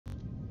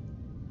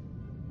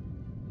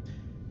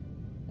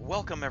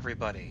Welcome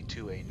everybody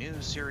to a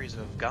new series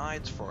of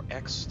guides for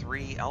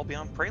X3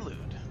 Albion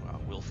Prelude.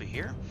 Wilfie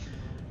here.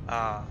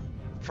 Uh,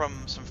 from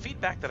some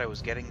feedback that I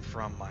was getting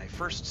from my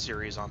first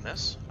series on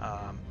this,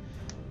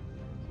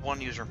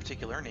 one user in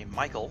particular named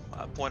Michael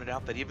pointed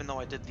out that even though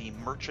I did the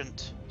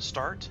merchant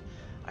start,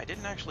 I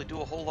didn't actually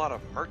do a whole lot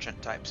of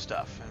merchant type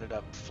stuff. I ended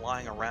up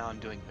flying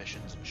around doing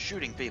missions and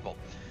shooting people.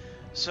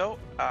 So,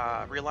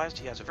 realized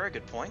he has a very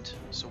good point,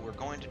 so we're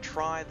going to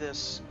try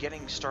this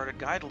getting started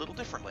guide a little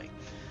differently.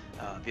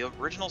 The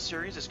original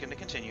series is going to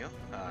continue.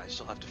 I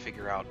still have to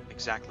figure out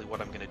exactly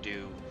what I'm going to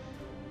do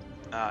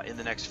in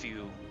the next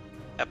few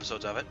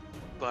episodes of it,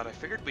 but I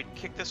figured we'd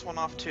kick this one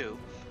off too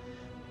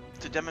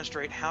to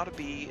demonstrate how to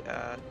be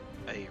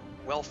a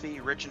wealthy,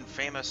 rich, and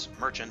famous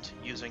merchant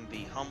using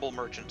the humble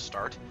merchant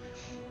start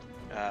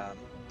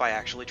by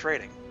actually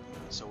trading.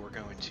 So we're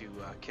going to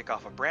kick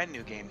off a brand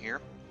new game here,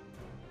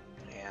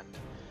 and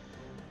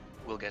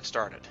we'll get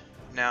started.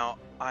 Now,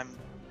 I'm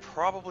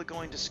probably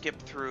going to skip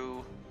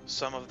through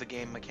some of the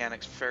game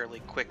mechanics fairly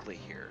quickly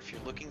here. If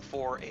you're looking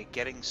for a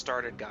getting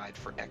started guide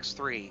for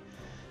X3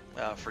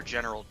 for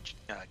general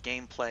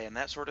gameplay and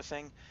that sort of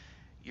thing,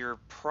 you're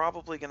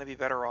probably going to be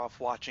better off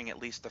watching at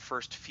least the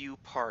first few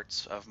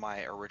parts of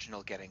my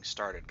original getting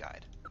started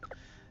guide.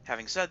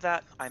 Having said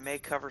that, I may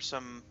cover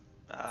some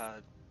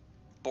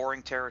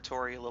boring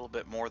territory a little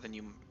bit more than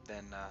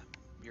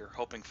you're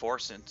hoping for,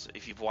 since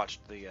if you've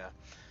watched the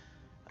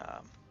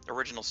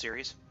original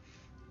series.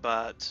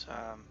 But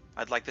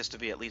I'd like this to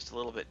be at least a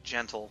little bit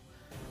gentle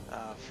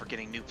for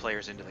getting new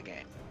players into the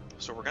game.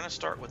 So we're going to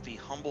start with the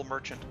Humble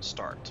Merchant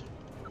start.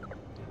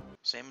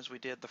 Same as we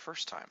did the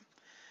first time.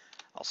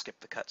 I'll skip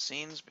the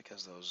cutscenes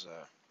because those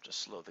just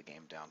slow the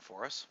game down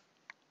for us.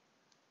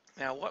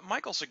 Now, what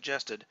Michael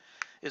suggested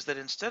is that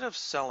instead of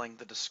selling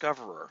the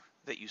Discoverer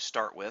that you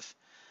start with,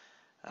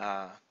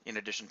 in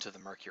addition to the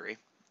Mercury,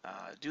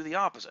 do the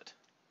opposite.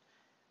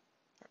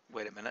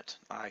 Wait a minute,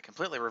 I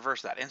completely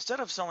reversed that. Instead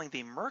of selling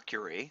the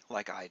Mercury,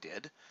 like I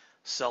did,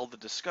 sell the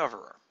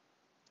Discoverer.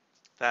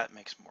 That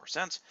makes more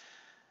sense.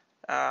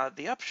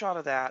 The upshot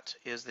of that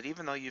is that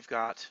even though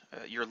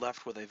you're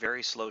left with a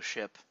very slow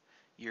ship,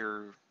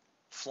 you're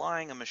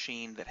flying a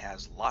machine that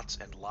has lots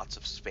and lots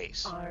of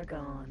space.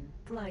 Argon,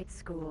 Flight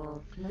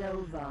School,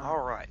 Nova.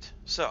 Alright,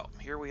 so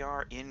here we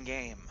are in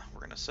game.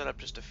 We're going to set up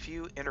just a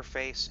few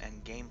interface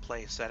and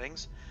gameplay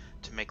settings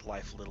to make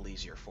life a little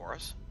easier for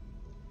us.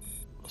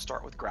 We'll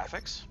start with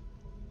graphics.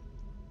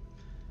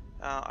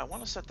 I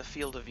want to set the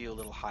field of view a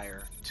little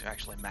higher to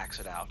actually max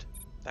it out.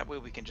 That way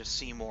we can just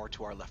see more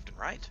to our left and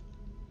right.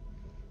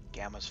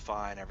 Gamma's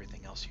fine,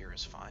 everything else here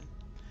is fine.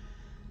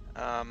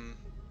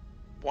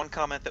 One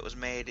comment that was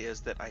made is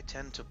that I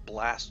tend to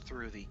blast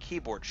through the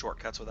keyboard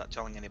shortcuts without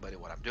telling anybody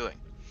what I'm doing.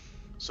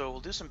 So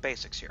we'll do some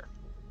basics here.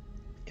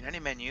 In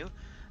any menu,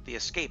 the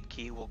escape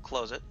key will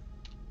close it,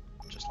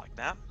 just like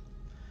that.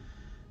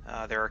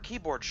 There are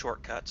keyboard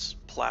shortcuts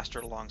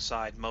plastered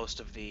alongside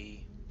most of the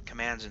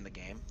commands in the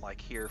game,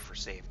 like here for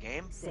save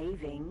game.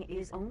 Saving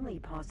is only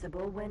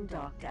possible when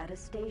docked at a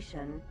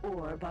station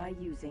or by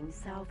using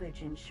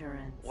salvage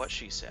insurance. What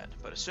she said.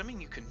 But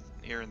assuming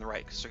you're in the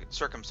right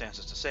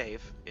circumstances to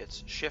save,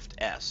 it's Shift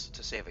S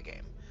to save a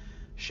game,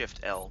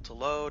 Shift L to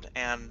load,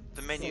 and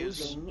the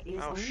menus. Saving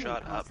is Oh, only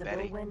shut up, possible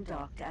Betty. when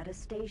docked at a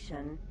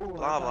station or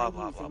Blah by blah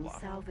blah blah using blah.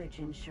 salvage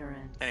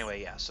insurance.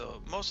 Anyway, yeah.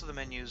 So most of the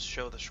menus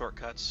show the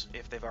shortcuts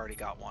if they've already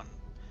got one.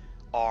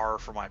 R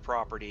for my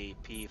property,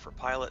 P for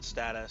pilot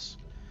status.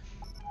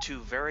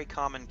 Two very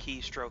common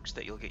keystrokes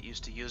that you'll get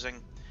used to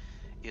using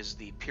is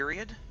the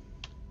period,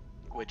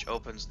 which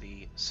opens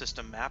the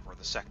system map or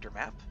the sector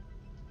map.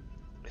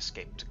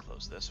 Escape to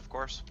close this, of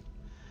course.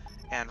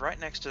 And right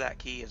next to that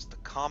key is the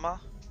comma,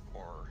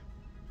 or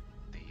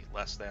the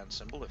less than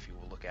symbol if you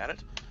will look at it.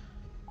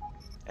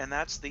 And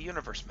that's the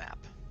universe map.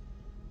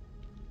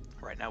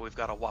 Right now we've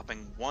got a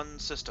whopping one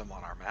system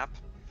on our map.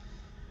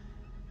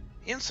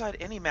 Inside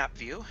any map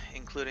view,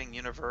 including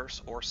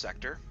universe or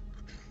sector,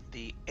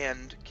 the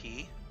end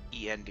key,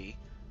 END,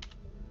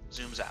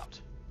 zooms out.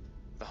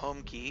 The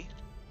home key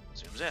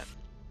zooms in.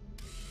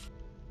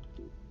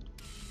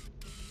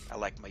 I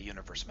like my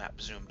universe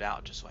map zoomed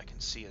out just so I can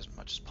see as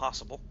much as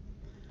possible.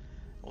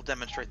 We'll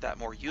demonstrate that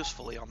more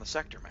usefully on the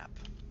sector map.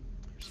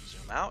 Here's the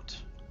zoom out.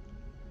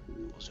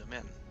 We'll zoom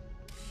in.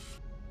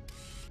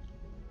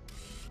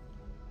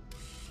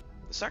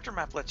 The sector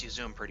map lets you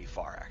zoom pretty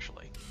far,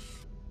 actually.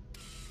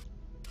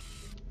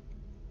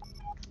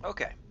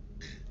 Okay,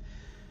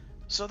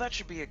 so that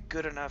should be a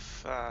good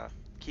enough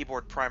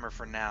keyboard primer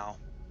for now.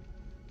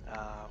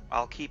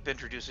 I'll keep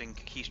introducing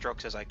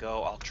keystrokes as I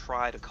go. I'll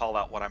try to call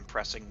out what I'm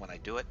pressing when I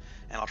do it,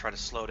 and I'll try to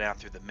slow down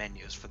through the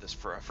menus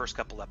for our first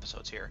couple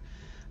episodes here,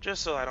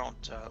 just so I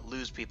don't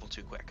lose people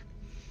too quick.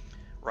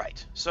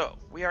 Right, so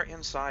we are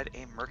inside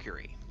a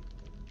Mercury.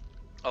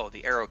 Oh,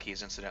 the arrow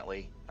keys,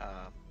 incidentally,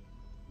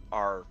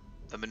 are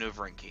the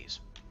maneuvering keys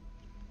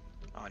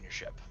on your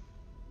ship.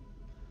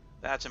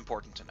 That's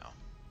important to know.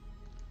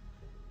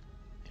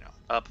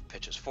 Up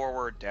pitches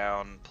forward,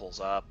 down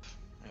pulls up,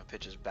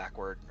 pitches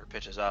backward or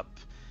pitches up.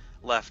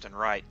 left and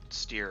right,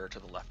 steer to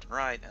the left and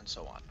right, and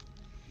so on.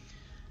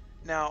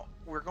 Now,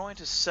 we're going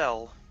to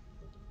sell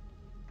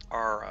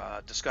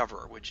our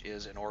Discoverer, which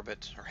is in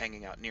orbit or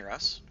hanging out near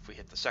us. If we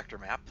hit the sector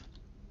map,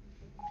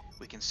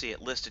 we can see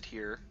it listed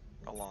here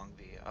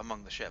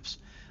among the ships.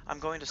 I'm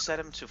going to set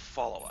him to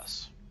follow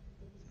us.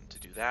 And to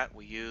do that,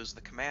 we use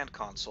the command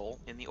console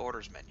in the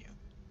orders menu.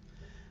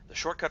 The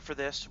shortcut for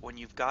this, when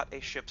you've got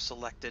a ship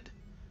selected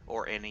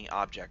or any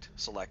object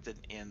selected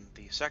in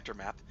the sector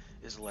map,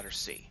 is the letter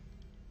C.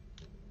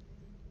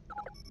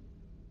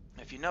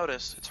 If you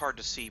notice, it's hard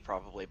to see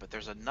probably, but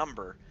there's a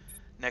number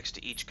next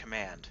to each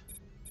command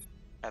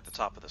at the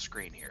top of the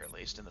screen here, at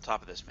least, in the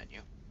top of this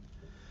menu.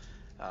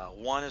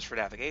 1 is for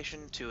navigation,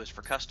 2 is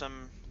for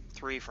custom,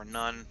 3 for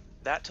none.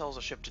 That tells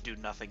a ship to do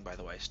nothing, by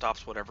the way.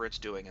 Stops whatever it's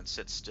doing and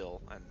sits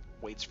still and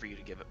waits for you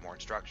to give it more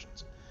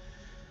instructions.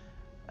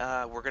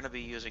 We're going to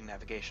be using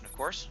navigation, of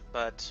course,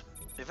 but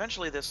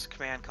eventually this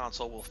command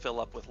console will fill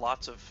up with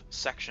lots of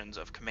sections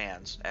of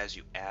commands as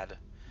you add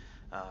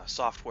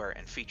software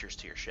and features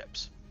to your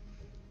ships.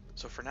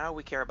 So for now,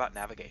 we care about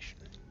navigation.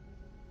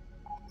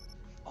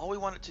 All we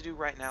want it to do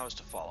right now is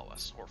to follow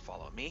us, or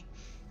follow me,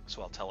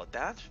 so I'll tell it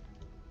that.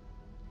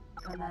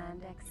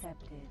 Command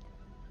accepted.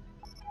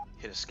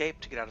 Hit escape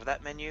to get out of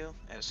that menu,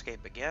 and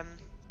escape again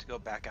to go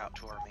back out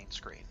to our main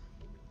screen.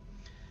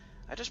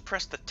 I just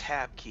pressed the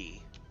tab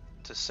key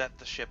to set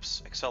the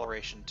ship's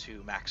acceleration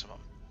to maximum,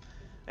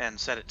 and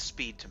set its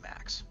speed to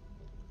max.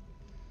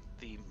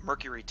 The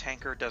Mercury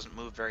tanker doesn't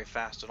move very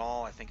fast at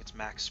all. I think its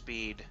max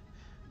speed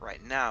right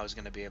now is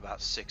going to be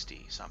about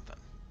 60 something.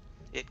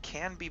 It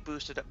can be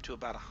boosted up to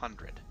about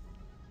 100.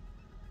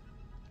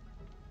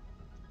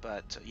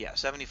 But yeah,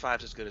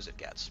 75 is as good as it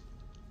gets.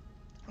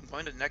 I'm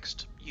going to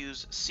next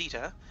use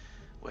CETA,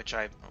 which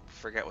I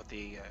forget what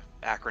the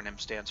acronym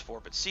stands for,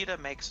 but CETA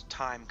makes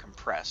time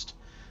compressed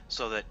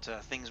so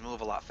that things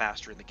move a lot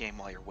faster in the game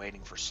while you're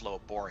waiting for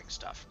slow, boring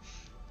stuff.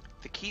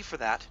 The key for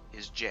that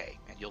is J,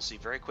 and you'll see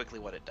very quickly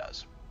what it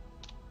does.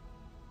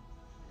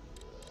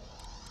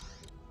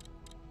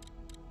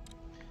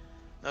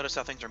 Notice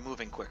how things are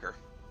moving quicker,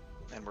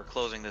 and we're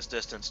closing this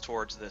distance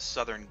towards this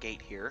southern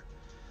gate here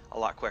a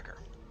lot quicker.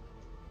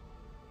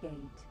 Gate.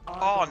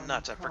 Oh,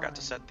 nuts, I forgot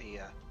to set the...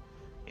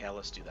 yeah,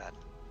 let's do that.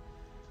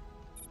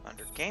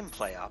 Under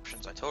gameplay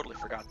options, I totally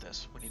forgot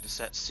this. We need to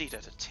set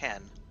CETA to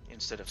 10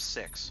 instead of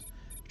 6,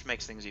 which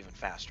makes things even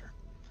faster.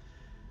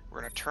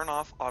 We're going to turn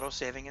off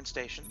auto-saving in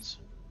stations.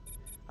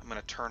 I'm going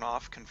to turn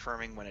off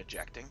confirming when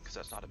ejecting, because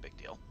that's not a big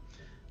deal.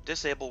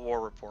 Disable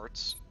war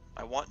reports.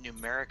 I want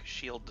numeric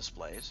shield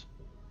displays.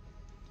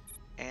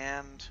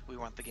 And we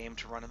want the game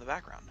to run in the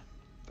background.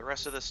 The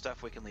rest of this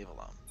stuff we can leave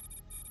alone.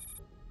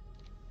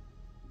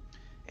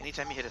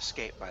 Anytime you hit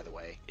escape, by the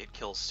way, it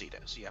kills CETA,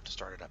 so you have to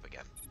start it up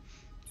again.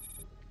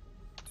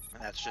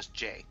 And that's just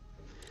J.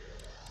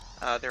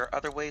 There are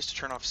other ways to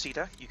turn off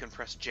CETA. You can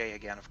press J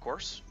again, of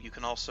course. You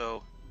can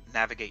also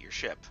navigate your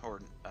ship,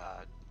 or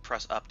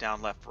press up,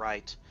 down, left,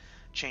 right,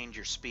 change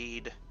your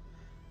speed,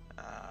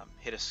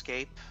 hit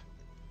escape,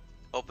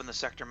 open the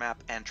sector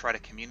map, and try to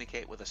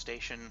communicate with a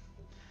station.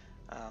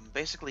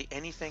 Basically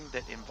anything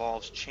that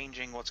involves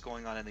changing what's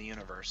going on in the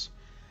universe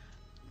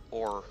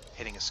or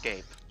hitting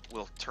escape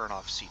will turn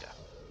off CETA.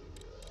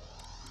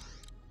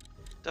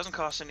 Doesn't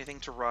cost anything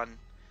to run,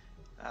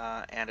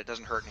 and it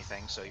doesn't hurt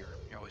anything, so you're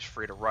always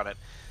free to run it.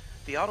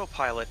 The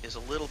autopilot is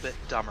a little bit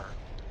dumber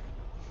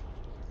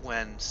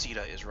when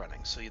CETA is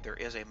running, so there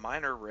is a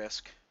minor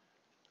risk.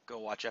 Go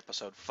watch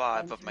episode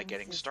 5 of my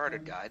Getting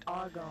Started guide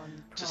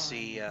to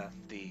see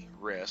the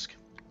risk.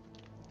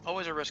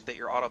 Always a risk that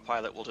your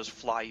autopilot will just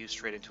fly you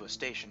straight into a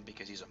station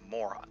because he's a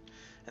moron.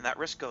 And that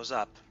risk goes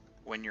up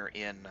when you're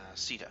in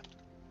CETA.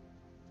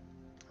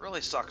 It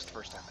really sucks the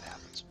first time it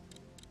happens.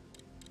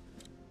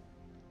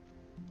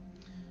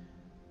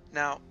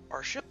 Now,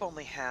 our ship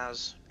only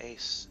has a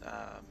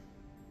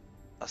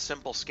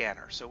simple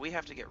scanner, so we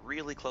have to get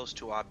really close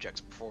to objects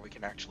before we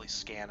can actually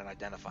scan and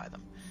identify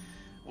them.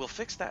 We'll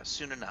fix that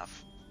soon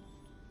enough,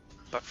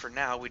 but for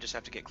now we just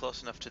have to get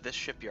close enough to this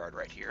shipyard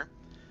right here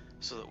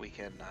so that we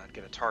can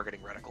get a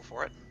targeting reticle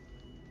for it.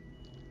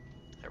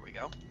 There we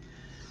go.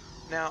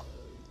 Now,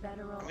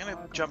 I'm going to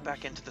jump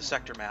back into the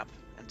sector map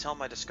and tell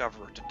my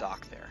Discoverer to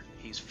dock there.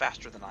 He's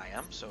faster than I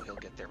am, so he'll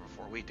get there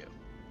before we do.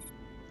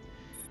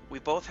 We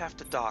both have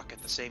to dock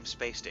at the same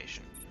space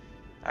station.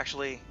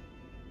 Actually,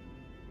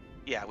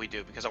 yeah, we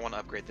do, because I want to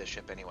upgrade this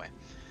ship anyway.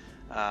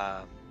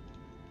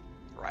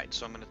 Right,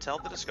 so I'm going to tell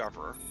the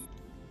Discoverer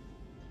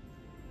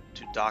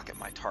to dock at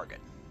my target,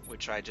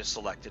 which I just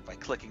selected by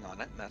clicking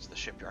on it, and that's the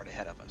shipyard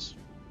ahead of us.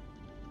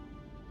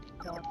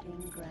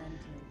 Docking granted.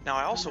 Now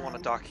I also want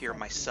to dock here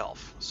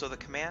myself, so the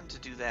command to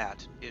do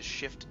that is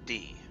Shift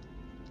D.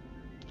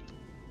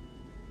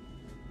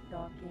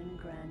 Docking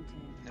granted.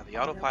 Now the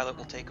autopilot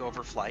will take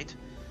over flight,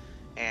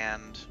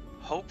 and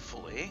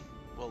hopefully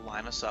will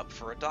line us up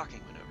for a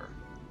docking maneuver.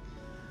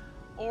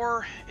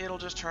 Or it'll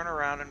just turn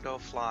around and go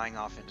flying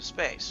off into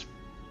space.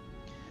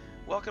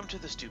 Welcome to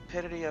the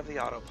stupidity of the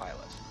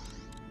autopilot.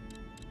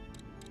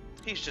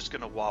 He's just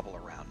going to wobble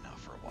around now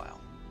for a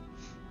while.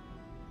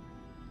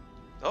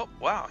 Oh,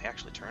 wow, he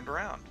actually turned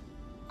around.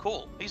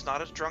 Cool. He's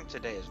not as drunk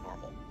today as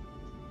normal.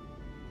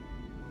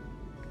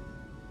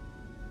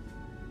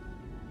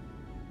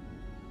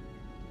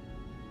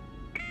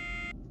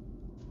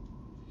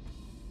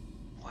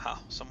 Wow,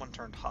 someone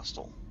turned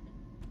hostile.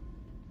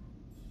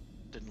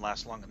 Didn't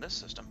last long in this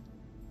system.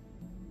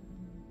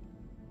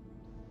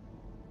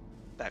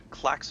 That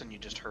klaxon you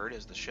just heard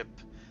is the ship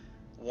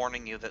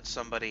warning you that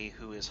somebody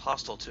who is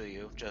hostile to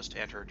you just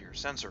entered your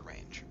sensor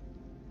range.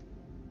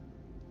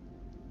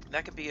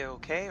 That can be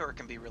okay, or it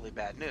can be really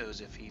bad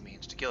news if he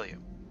means to kill you.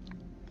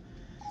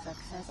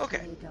 Okay.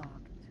 Successfully docked.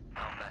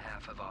 On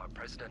behalf of our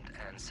President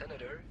and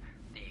Senator,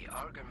 the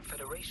Argon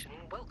Federation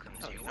welcomes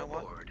Oh, you you know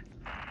what? aboard.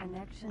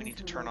 Connection We need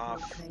to to turn local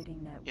off,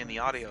 trading in the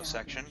network audio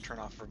section, established. turn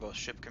off for both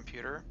ship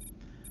computer,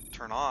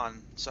 turn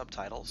on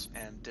subtitles,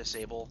 and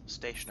disable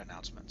station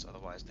announcements,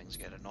 otherwise things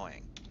get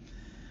annoying.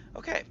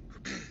 Okay,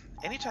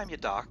 anytime you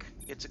dock,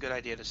 it's a good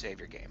idea to save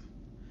your game.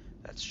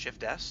 That's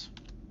Shift S.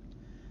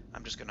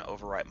 I'm just going to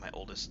overwrite my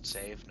oldest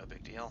save, no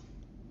big deal.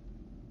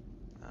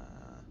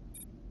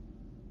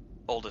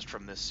 Oldest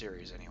from this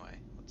series anyway.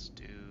 Let's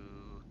do...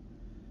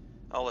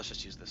 Oh, let's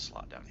just use this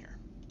slot down here.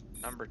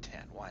 Number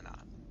 10, why not?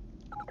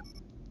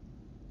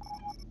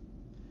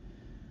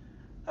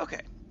 Okay,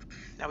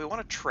 now we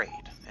want to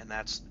trade, and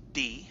that's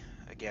D.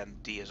 Again,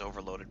 D is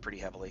overloaded pretty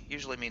heavily.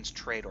 Usually means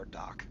trade or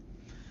dock.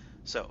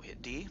 So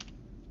hit D,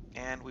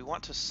 and we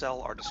want to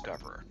sell our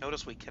Discoverer.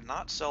 Notice we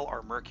cannot sell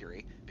our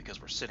Mercury because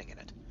we're sitting in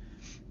it.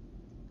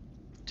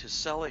 To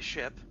sell a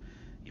ship,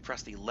 you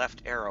press the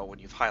left arrow when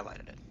you've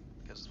highlighted it,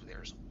 because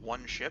there's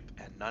one ship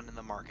and none in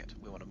the market.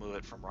 We want to move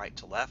it from right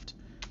to left,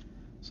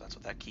 so that's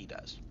what that key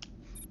does.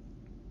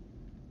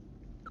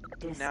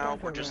 Now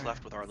we're just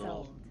left with our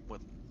little,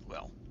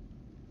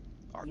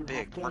 our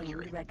big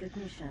Mercury.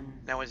 Recognition.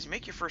 Now as you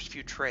make your first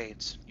few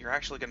trades, you're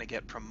actually going to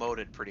get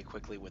promoted pretty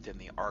quickly within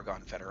the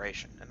Argon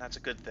Federation, and that's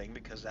a good thing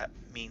because that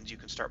means you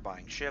can start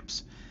buying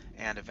ships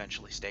and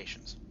eventually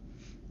stations.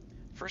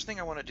 First thing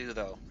I want to do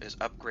though is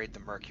upgrade the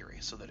Mercury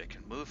so that it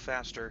can move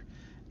faster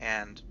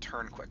and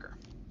turn quicker.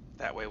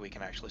 That way we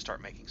can actually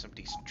start making some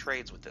decent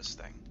trades with this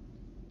thing.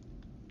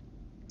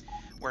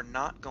 We're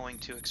not going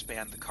to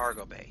expand the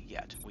cargo bay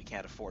yet. We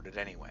can't afford it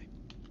anyway.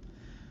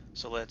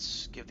 So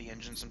let's give the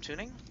engine some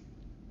tuning.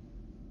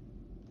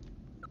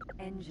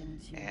 Engine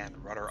tuning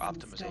And rudder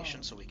optimization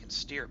installed. so we can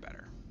steer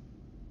better.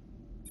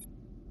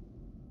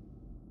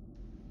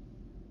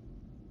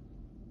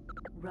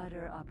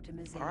 Rudder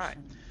optimization. Alright,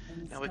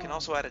 now we can installed.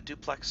 also add a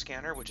duplex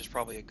scanner, which is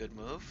probably a good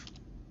move.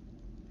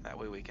 That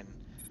way we can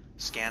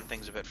scan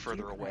things a bit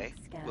further away.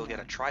 We'll get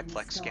a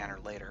triplex scanner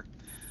later.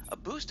 A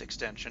boost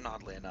extension,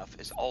 oddly enough,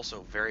 is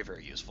also very,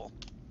 very useful.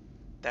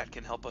 That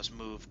can help us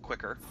move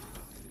quicker.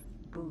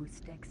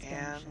 Boost extension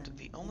And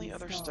the only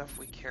other stuff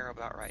we care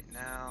about right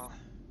now...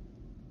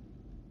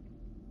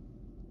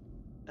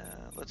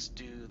 let's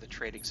do the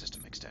trading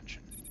system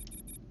extension.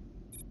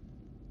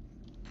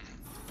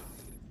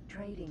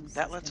 Trading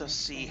That lets system us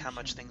see how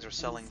much extension things are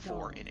selling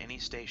for in any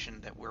station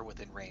that we're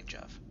within range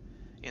of,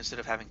 instead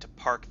of having to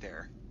park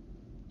there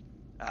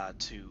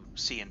to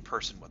see in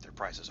person what their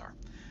prices are.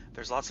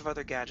 There's lots of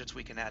other gadgets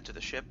we can add to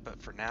the ship,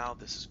 but for now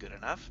this is good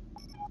enough.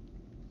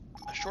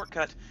 A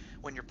shortcut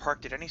when you're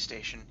parked at any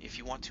station, if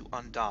you want to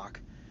undock,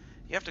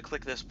 you have to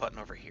click this button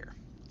over here.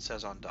 It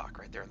says undock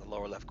right there in the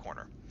lower left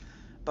corner.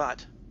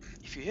 But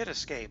if you hit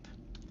escape,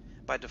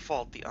 by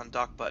default the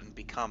undock button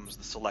becomes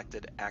the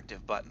selected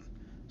active button.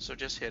 So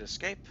just hit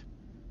escape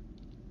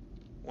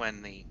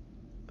when the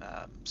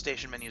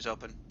station menu is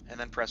open, and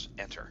then press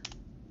enter.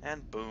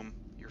 And boom,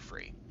 you're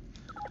free.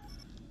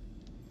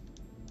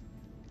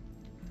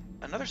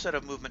 Another set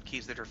of movement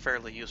keys that are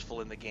fairly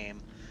useful in the game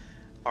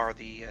are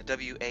the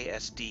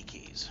WASD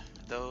keys.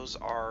 Those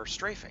are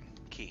strafing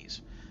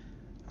keys.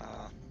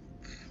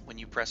 When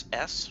you press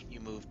S, you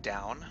move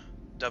down,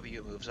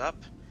 W moves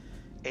up,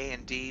 A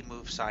and D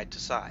move side to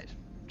side,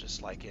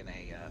 just like in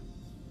a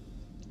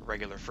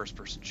regular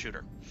first-person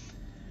shooter.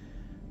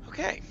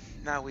 Okay,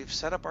 now we've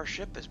set up our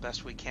ship as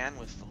best we can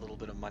with the little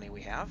bit of money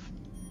we have.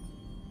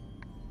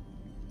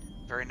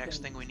 Very next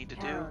thing we need to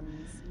do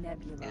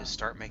is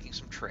start making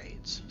some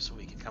trades so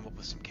we can come up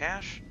with some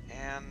cash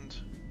and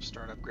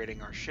start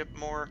upgrading our ship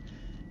more,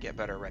 get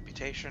better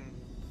reputation,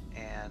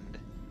 and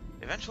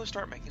eventually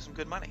start making some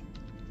good money.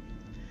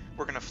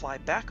 We're going to fly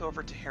back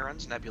over to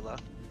Heron's Nebula,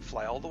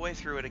 fly all the way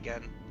through it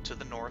again to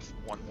the north,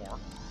 one more,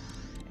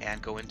 and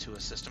go into a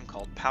system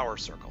called Power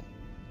Circle.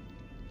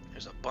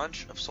 There's a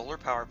bunch of solar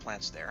power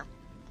plants there,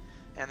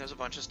 and there's a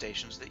bunch of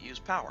stations that use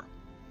power.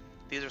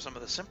 These are some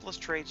of the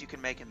simplest trades you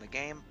can make in the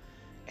game,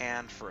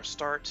 and for a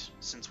start,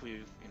 since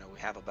we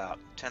have about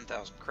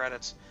 10,000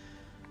 credits,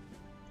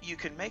 you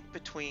can make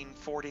between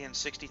 40 and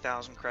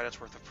 60,000 credits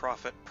worth of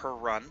profit per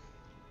run,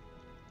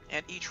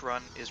 and each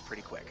run is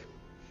pretty quick.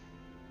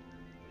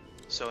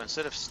 So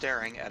instead of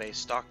staring at a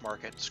stock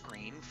market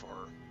screen for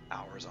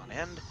hours on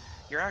end,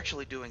 you're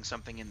actually doing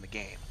something in the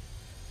game,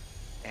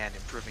 and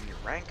improving your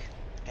rank,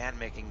 and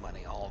making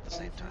money all at the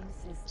same time.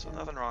 So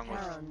nothing wrong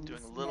with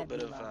doing a little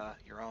bit of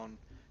your own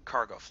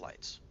cargo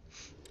flights.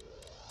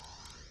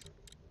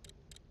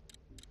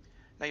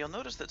 Now you'll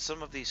notice that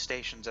some of these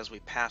stations as we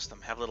pass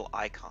them have little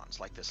icons,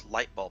 like this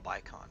light bulb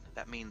icon.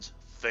 That means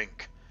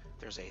think.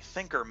 There's a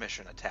thinker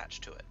mission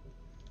attached to it.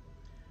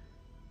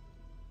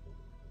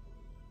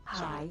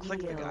 So we'll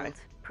click the guy.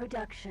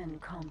 Production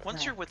complex.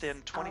 Once you're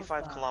within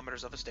 25 Alpha.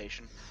 kilometers of a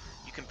station,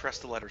 you can press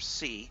the letter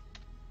C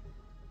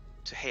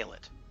to hail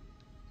it.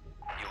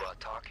 You are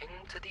talking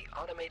to the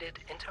automated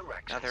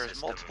interaction Now there's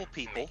system. multiple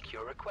people Make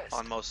your request.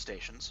 on most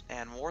stations,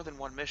 and more than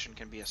one mission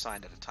can be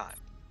assigned at a time.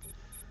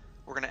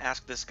 We're going to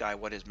ask this guy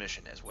what his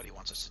mission is, what he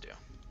wants us to do.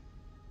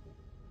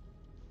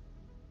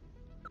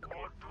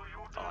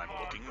 I'm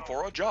looking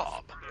for a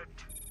job.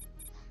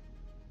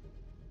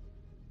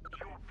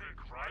 You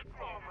pick right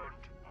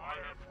moment. I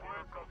have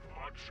work of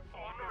much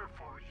honor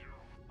for you.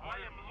 I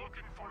am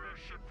looking for a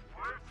ship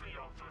worthy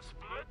of the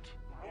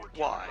split. Would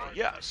you Why, like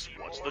yes, to see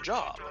what's more the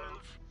job?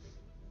 details?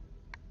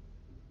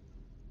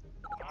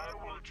 I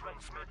will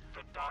transmit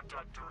the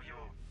data to you.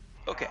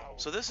 Okay, Now,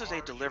 so this is a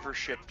are deliver you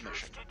ship mission.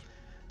 interested?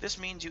 This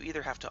means you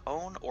either have to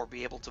own or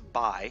be able to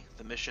buy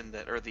the mission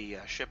that, or the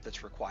ship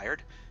that's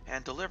required,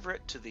 and deliver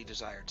it to the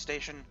desired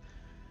station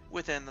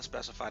within the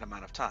specified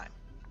amount of time.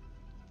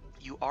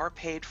 You are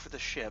paid for the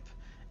ship,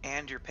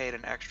 and you're paid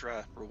an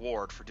extra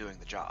reward for doing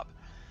the job.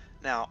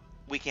 Now,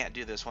 we can't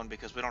do this one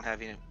because we don't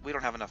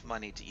have enough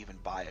money to even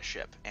buy a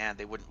ship, and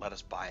they wouldn't let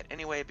us buy it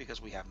anyway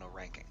because we have no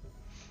ranking.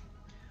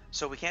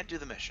 So we can't do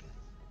the mission.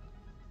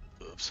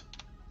 Oops.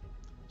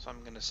 So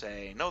I'm going to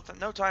say no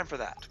time for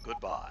that.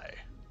 Goodbye.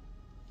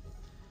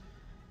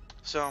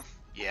 So,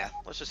 yeah,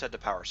 let's just head to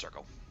Power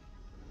Circle.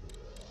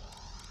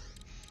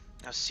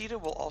 Now, CETA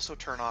will also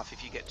turn off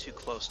if you get too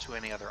close to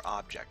any other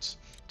objects,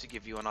 to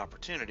give you an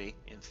opportunity,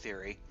 in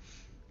theory,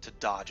 to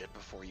dodge it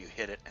before you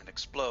hit it and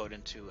explode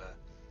into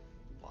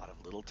a lot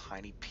of little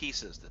tiny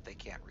pieces that they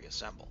can't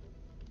reassemble.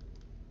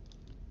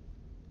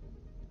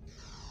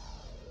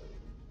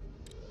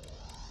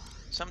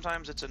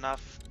 Sometimes it's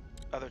enough,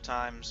 other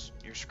times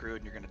you're screwed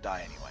and you're going to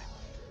die anyway.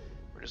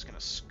 We're just going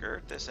to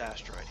skirt this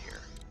asteroid here.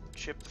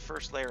 Chip the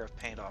first layer of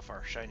paint off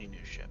our shiny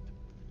new ship.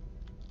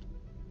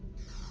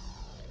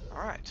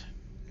 Alright,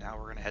 now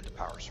we're going to head to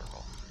Power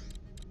Circle.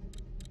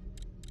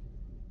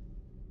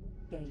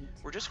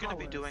 We're just going to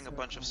be doing a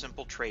bunch of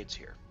simple trades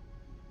here.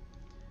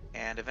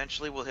 And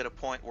eventually we'll hit a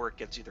point where it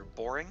gets either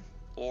boring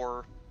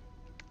or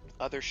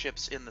other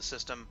ships in the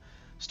system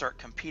start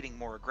competing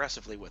more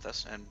aggressively with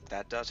us, and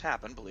that does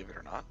happen, believe it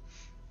or not.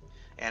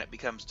 And it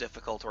becomes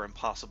difficult or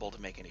impossible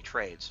to make any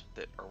trades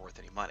that are worth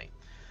any money.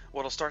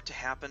 What'll start to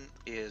happen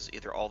is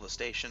either all the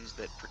stations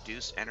that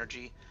produce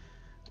energy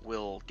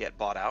will get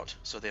bought out,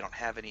 so they don't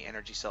have any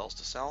energy cells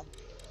to sell,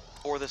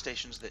 or the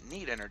stations that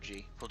need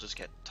energy will just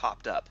get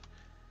topped up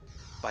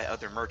by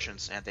other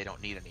merchants and they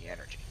don't need any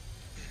energy.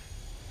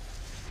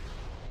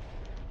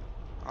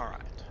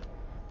 Alright.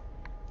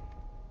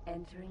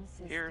 Entering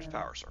system. Here's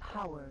Power Circle.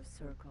 Power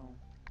Circle.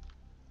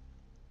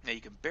 Now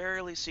you can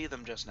barely see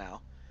them just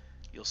now.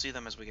 You'll see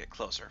them as we get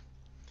closer.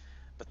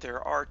 But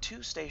there are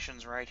two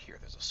stations right here.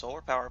 There's a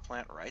solar power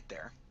plant right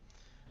there.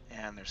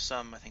 And there's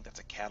some, I think that's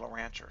a cattle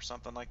ranch or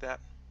something like that,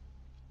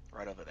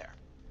 right over there.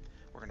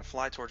 We're going to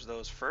fly towards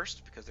those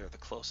first because they're the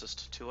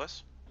closest to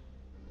us.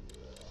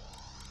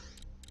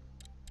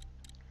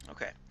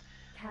 Okay.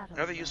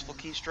 Another useful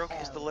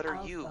keystroke is the letter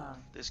U.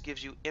 This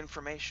gives you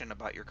information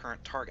about your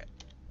current target.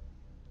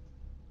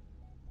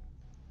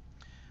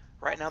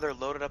 Right now they're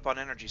loaded up on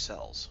energy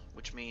cells,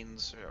 which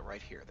means,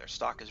 right here, their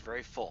stock is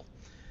very full.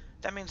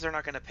 That means they're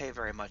not going to pay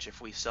very much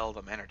if we sell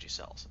them energy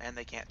cells, and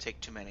they can't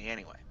take too many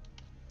anyway.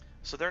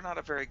 So they're not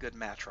a very good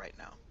match right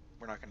now.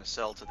 We're not going to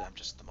sell to them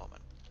just at the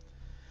moment.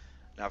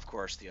 Now, of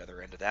course, the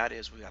other end of that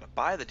is we got to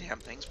buy the damn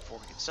things before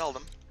we can sell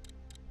them.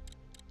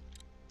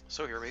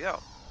 So here we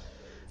go.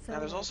 Now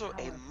there's also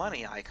a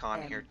money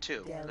icon here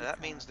too. Now,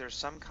 that means there's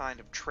some kind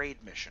of trade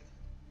mission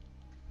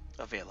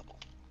available.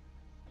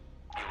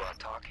 You are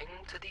talking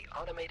to the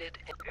automated...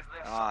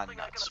 Ah,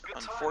 nuts.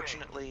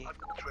 Unfortunately,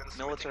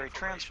 military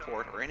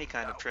transport, or any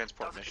kind of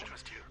transport mission,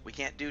 we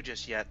can't do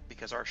just yet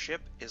because our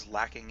ship is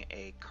lacking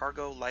a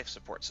cargo life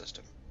support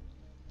system.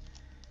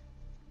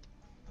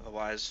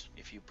 Otherwise,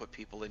 if you put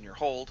people in your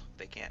hold,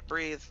 they can't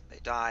breathe, they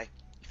die,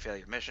 you fail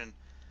your mission,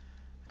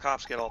 the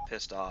cops get all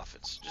pissed off,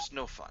 it's just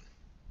no fun.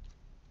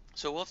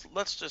 So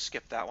let's just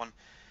skip that one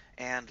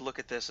and look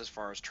at this as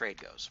far as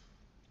trade goes.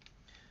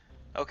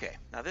 Okay,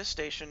 now this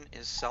station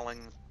is selling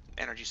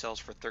energy cells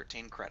for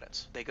 13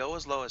 credits. They go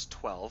as low as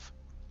 12,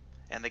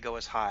 and they go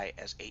as high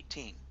as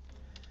 18.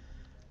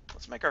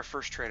 Let's make our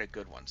first trade a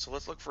good one. So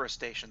let's look for a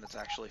station that's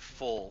actually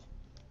full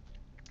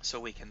so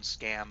we can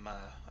scam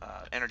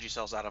energy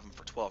cells out of them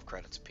for 12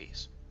 credits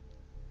apiece.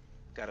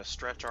 Got to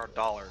stretch our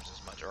dollars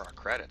as much, or our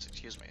credits,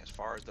 excuse me, as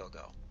far as they'll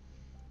go.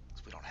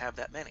 Because we don't have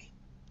that many.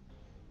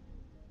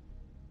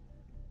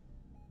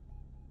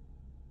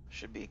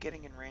 Should be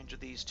getting in range of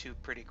these two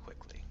pretty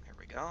quickly. Here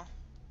we go.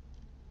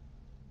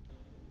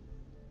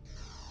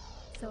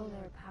 Solar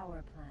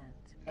power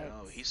plant.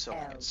 No, he's selling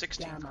at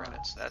 16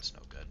 credits. That's no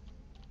good.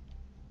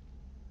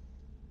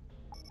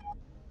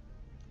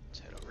 Let's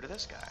head over to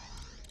this guy.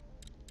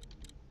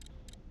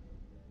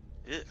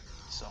 Ugh,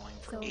 selling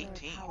for Solar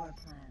 18. power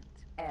plant,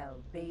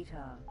 L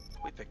Beta.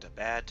 We picked a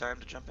bad time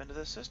to jump into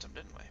this system,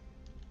 didn't we?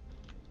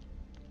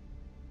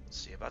 Let's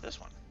see about this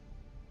one.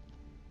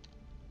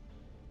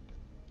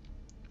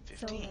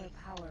 15. Solar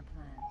power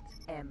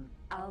plant, M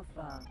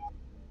Alpha.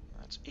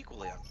 That's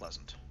equally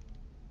unpleasant.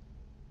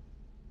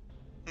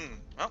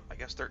 Well, I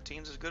guess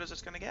 13's as good as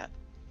it's going to get.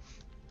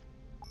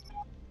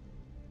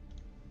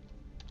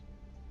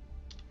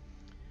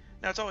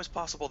 Now, it's always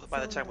possible that by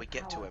the time we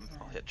get to him,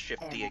 I'll hit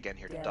Shift D again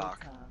here to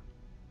dock.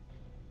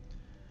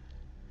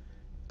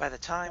 By the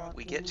time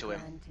we get to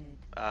him,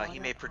 he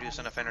may produce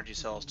enough energy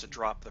cells to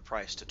drop the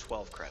price to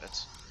 12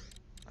 credits.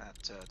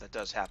 That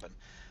does happen.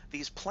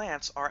 These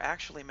plants are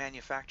actually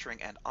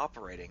manufacturing and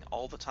operating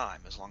all the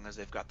time as long as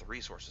they've got the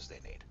resources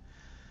they need.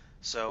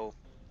 So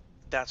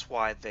that's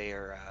why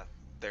their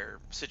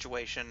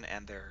situation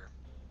and their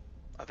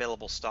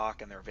available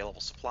stock and their available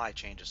supply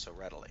changes so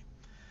readily.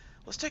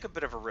 Let's take a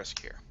bit of a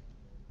risk here.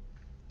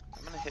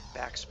 I'm going to hit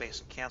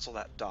backspace and cancel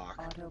that dock.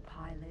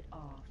 Autopilot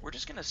off. We're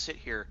just going to sit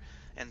here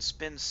and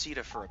spin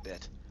CETA for a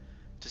bit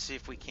to see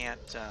if we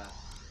can't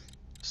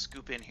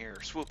swoop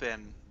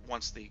in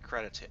once the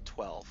credits hit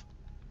 12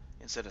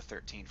 instead of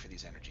 13 for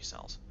these energy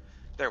cells.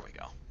 There we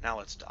go. Now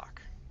let's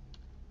dock.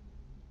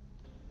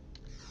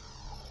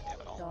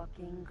 Damn it all.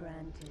 Docking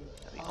granted.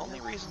 Now, the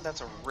only reason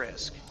that's a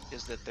risk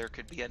is that there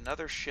could be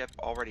another ship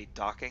already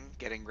docking,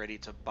 getting ready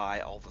to buy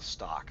all the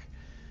stock.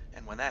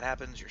 And when that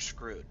happens, you're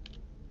screwed.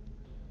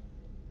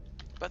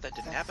 But that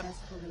didn't happen.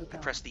 I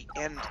pressed the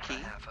end key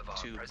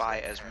to buy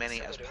as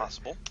many as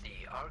possible.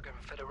 The Argon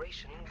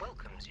Federation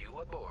welcomes you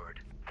aboard.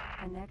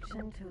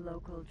 Connection to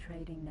local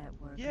trading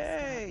network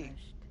Yay!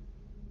 established.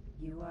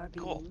 You are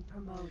being Cool.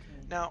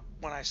 promoted. Now,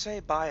 when I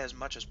say buy as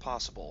much as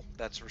possible,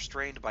 that's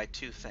restrained by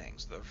three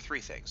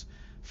things.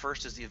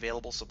 First is the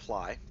available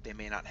supply. They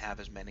may not have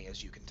as many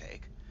as you can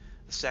take.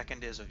 The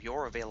second is of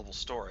your available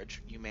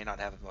storage. You may not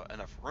have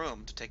enough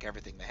room to take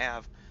everything they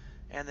have.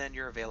 And then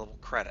your available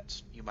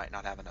credits. You might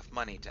not have enough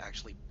money to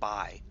actually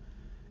buy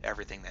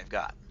everything they've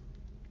got.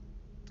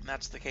 And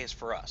that's the case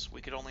for us.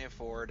 We could only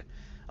afford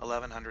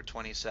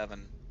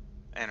 1,127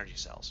 energy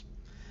cells.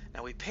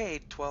 Now, we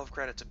paid 12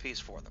 credits apiece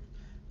for them.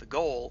 The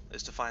goal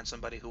is to find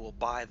somebody who will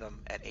buy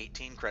them at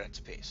 18 credits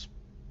apiece.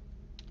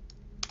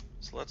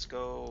 So let's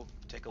go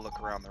take a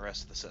look around the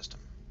rest of the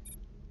system.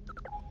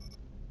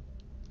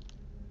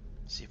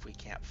 See if we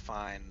can't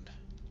find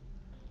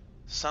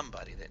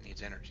somebody that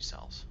needs energy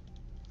cells.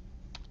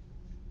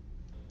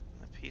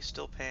 He's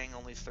still paying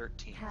only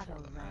 13 for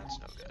them. That's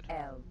no good.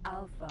 L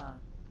Alpha.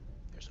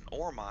 There's an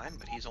ore mine,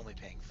 but he's only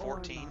paying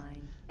 14. Ore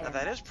mine, Now M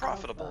that is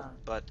profitable, Alpha.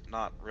 but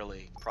not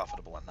really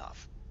profitable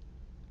enough.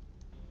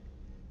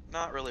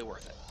 Not really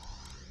worth it.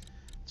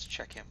 Let's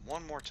check him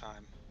one more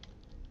time.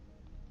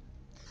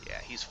 Yeah,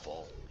 he's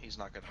full. He's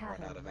not going to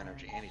run out of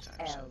energy anytime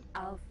L soon.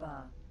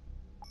 Alpha.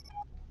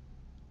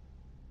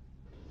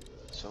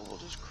 So we'll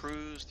just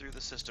cruise through the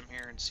system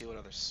here and see what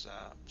other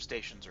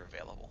stations are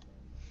available.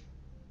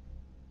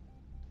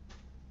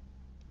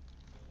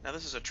 Now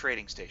this is a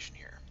trading station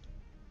here.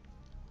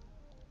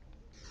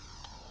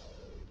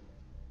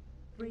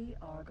 Free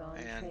Argon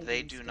And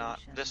they trading do not,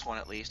 station. this one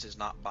at least, is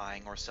not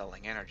buying or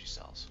selling energy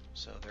cells.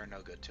 So they're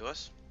no good to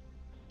us.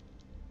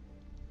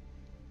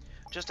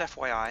 Just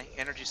FYI,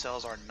 energy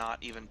cells are not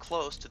even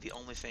close to the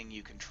only thing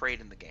you can trade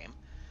in the game.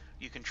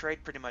 You can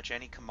trade pretty much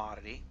any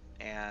commodity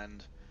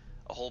and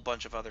a whole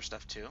bunch of other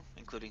stuff too,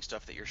 including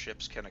stuff that your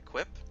ships can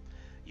equip.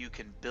 You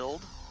can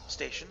build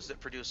stations that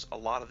produce a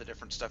lot of the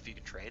different stuff you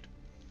can trade.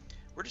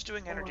 We're just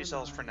doing energy Ore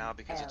cells for mine, now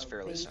because it's L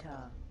fairly Beta. simple.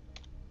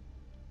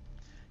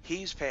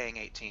 He's paying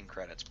 18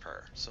 credits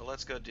per, so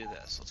let's go do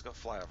this. Let's go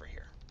fly over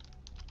here.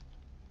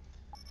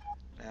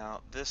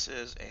 Now this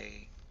is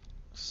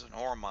an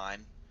ore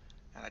mine,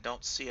 and I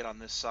don't see it on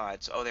this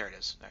side. So, oh, there it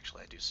is.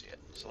 Actually, I do see it.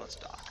 So let's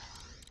dock.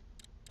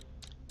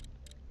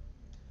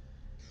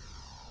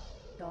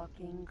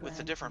 Docking With the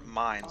granted. different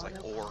mines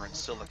like ore and Autopilot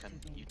silicon, you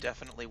activated.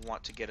 definitely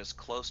want to get as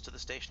close to the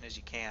station as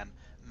you can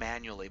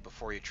manually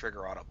before you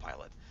trigger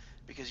autopilot,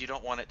 because you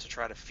don't want it to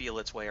try to feel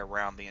its way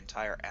around the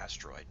entire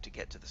asteroid to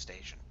get to the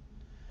station.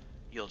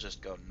 You'll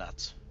just go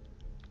nuts.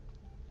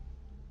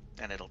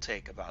 And it'll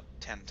take about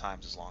 10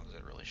 times as long as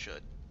it really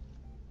should.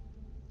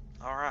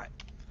 Alright,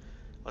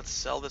 let's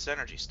sell this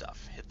energy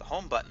stuff. Hit the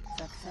home button.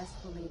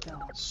 Successfully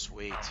docked.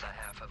 Sweet. On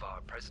behalf of our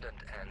President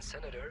and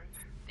Senator,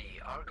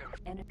 the Argon...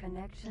 And a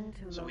connection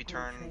to So we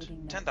local turned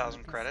trading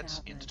 10,000 network credits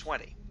into established.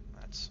 20.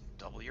 That's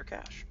double your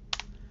cash.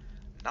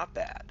 Not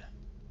bad.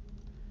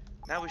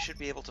 Now we should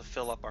be able to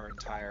fill up our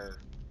entire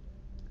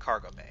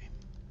cargo bay.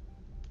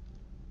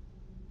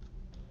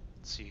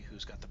 Let's see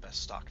who's got the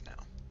best stock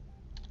now.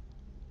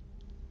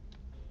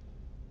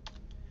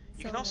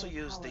 You can also Solar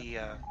use power the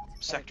plant,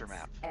 sector X,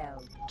 map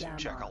L, to gamma.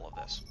 check all of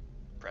this.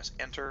 Press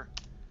enter.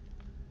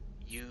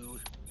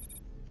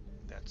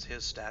 That's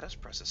his status.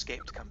 Press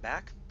escape to come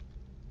back.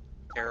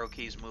 Arrow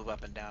keys move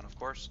up and down, of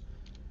course.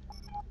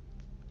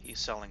 He's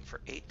selling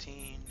for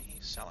 18.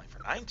 He's selling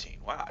for 19.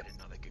 Wow, I didn't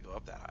know they could go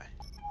up that high.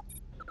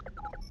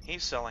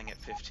 He's selling at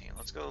 15.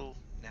 Let's go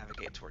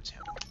navigate towards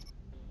him.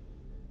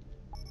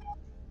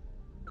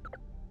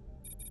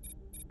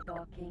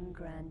 Docking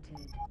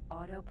granted.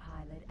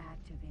 Autopilot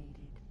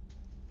activated.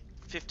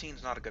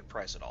 15's not a good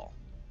price at all.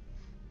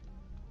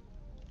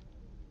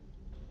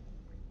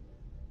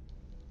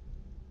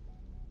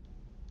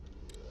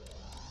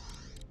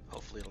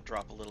 Hopefully it'll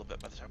drop a little bit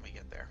by the time we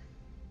get there.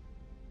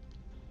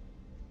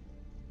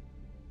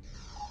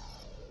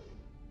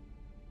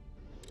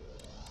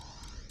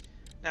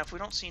 Now, if we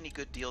don't see any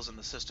good deals in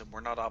the system,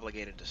 we're not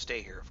obligated to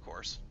stay here, of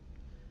course.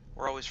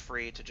 We're always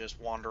free to just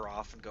wander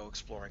off and go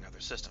exploring other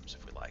systems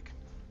if we like.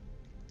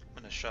 I'm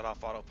going to shut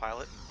off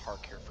autopilot and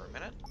park here for a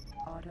minute.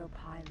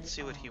 Autopilot. Let's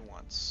see what off. he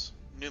wants.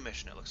 New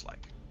mission, it looks like.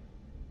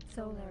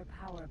 Solar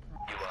power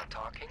plant. You are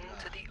talking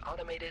to the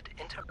automated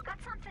inter... Got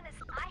something as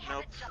I have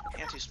Nope, a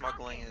job.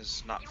 anti-smuggling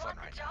is not You fun want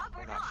the right job now.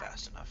 or We're not not?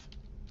 fast enough.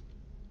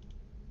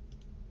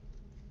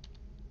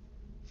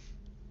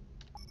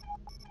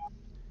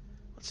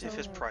 Let's see if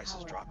his Solar prices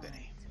power drop plant.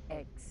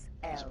 any.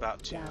 XL He's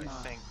about to, I gamma.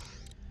 think,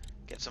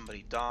 get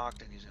somebody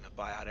docked, and he's going to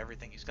buy out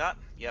everything he's got.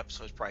 Yep,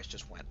 so his price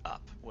just went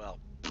up. Well,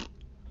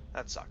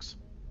 that sucks.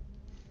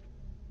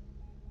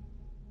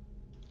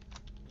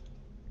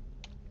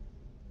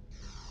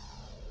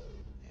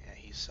 Yeah,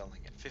 he's selling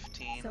at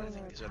 15. I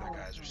think these other power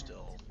guys are plant.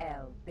 still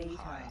L beta.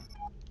 high.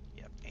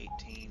 Yep,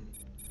 18,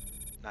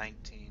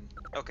 19.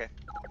 Okay,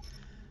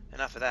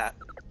 enough of that.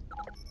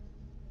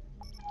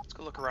 Let's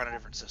go look around a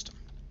different system.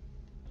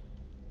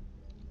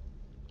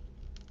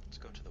 Let's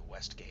go to the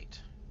west gate.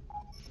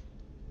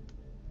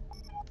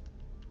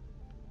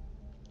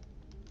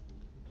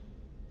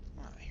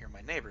 Oh, I hear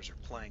my neighbors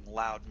are playing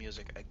loud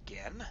music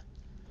again.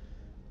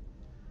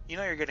 You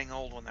know you're getting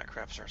old when that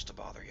crap starts to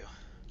bother you.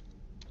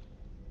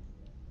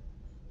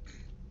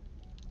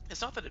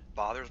 It's not that it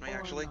bothers me,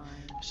 actually.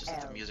 It's just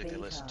that the music they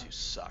listen to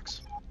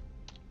sucks.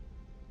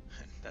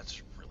 And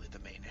that's really the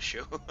main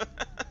issue.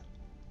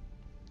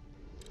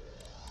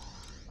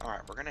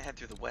 Alright, we're going to head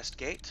through the west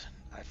gate.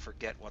 I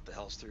forget what the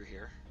hell's through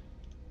here.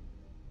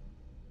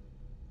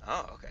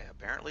 Oh, okay.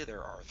 Apparently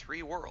there are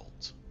 3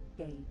 worlds.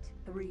 Gate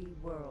 3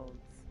 worlds.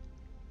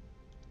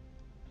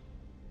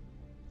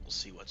 We'll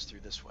see what's through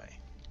this way.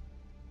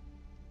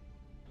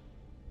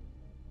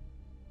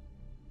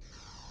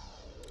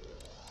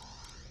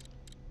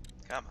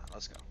 Come on,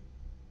 let's go.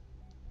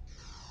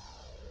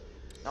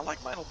 Now,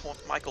 like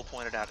Michael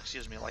pointed out,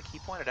 like he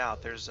pointed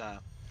out, there's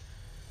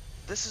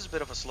this is a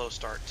bit of a slow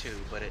start too,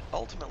 but it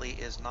ultimately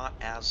is not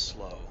as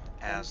slow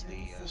as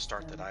the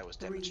start that I was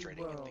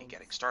demonstrating in the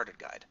Getting Started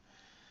guide.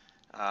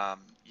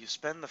 You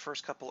spend the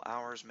first couple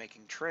hours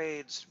making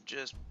trades,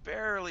 just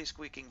barely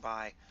squeaking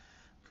by,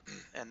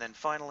 and then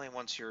finally,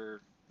 once you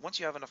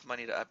have enough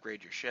money to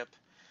upgrade your ship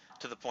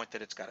to the point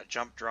that it's got a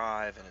jump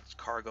drive and its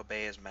cargo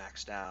bay is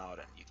maxed out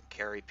and you can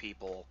carry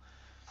people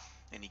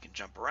and you can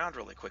jump around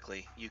really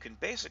quickly, you can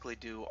basically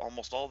do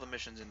almost all the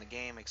missions in the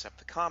game except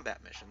the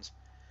combat missions,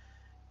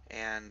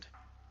 and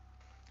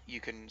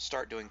you can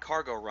start doing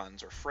cargo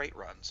runs or freight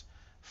runs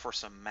for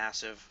some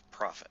massive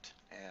profit,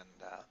 and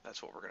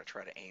that's what we're going to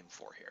try to aim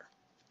for here.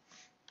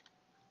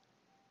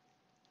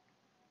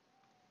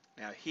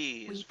 Now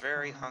he is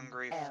very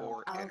hungry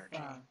for energy.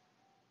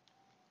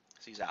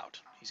 He's out.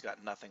 He's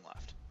got nothing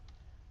left.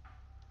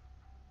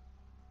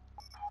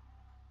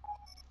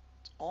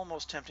 It's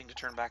almost tempting to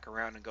turn back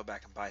around and go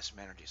back and buy some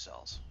energy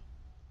cells.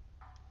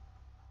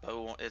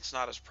 But it's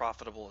not as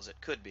profitable as it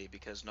could be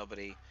because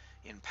nobody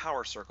in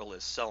Power Circle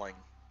is selling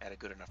at a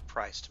good enough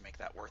price to make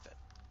that worth it.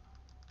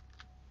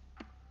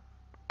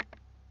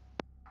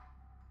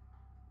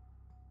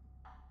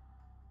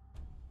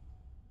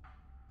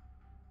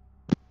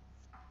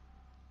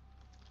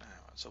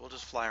 So we'll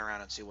just fly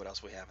around and see what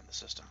else we have in the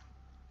system.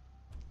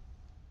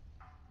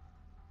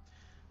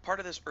 Part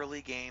of this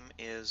early game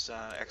is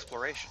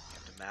exploration. You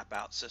have to map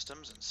out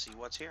systems and see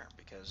what's here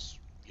because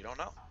you don't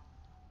know.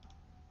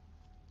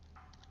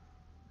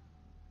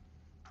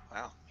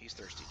 Wow, he's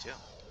thirsty too.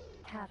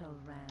 Cattle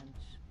Ranch.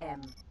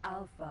 M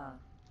Alpha.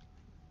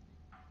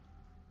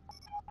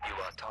 You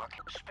are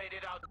talking... Spit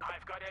it out.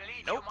 I've got a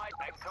lead. Nope. You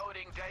might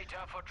encoding data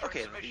for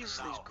Okay, transmission these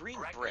now. green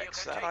Reckon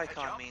bricks, you can that take the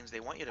icon job? means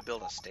they want you to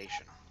build a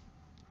station.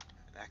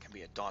 That can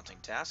be a daunting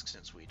task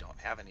since we don't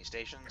have any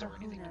stations or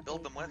anything to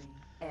build them with.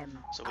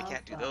 So we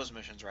can't do those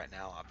missions right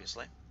now,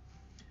 obviously.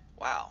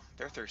 Wow,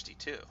 they're thirsty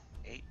too.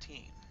 18.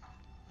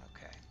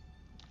 Okay.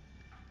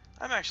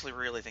 I'm actually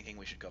really thinking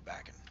we should go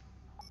back and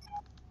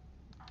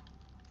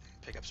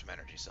pick up some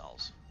energy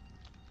cells.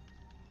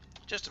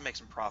 Just to make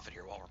some profit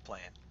here while we're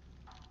playing.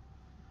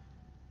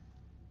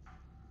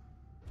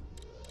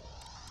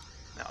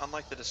 Now,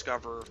 unlike the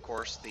Discoverer, of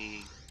course, the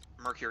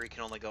Mercury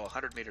can only go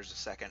 100 meters a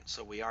second,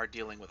 so we are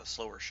dealing with a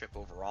slower ship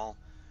overall.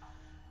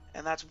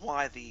 And that's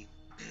why the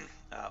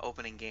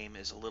opening game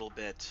is a little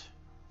bit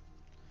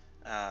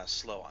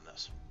slow on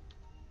this.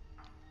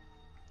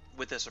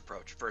 With this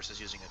approach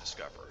versus using a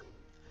Discoverer.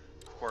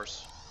 Of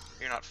course,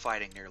 you're not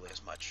fighting nearly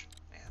as much,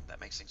 and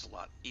that makes things a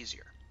lot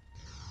easier.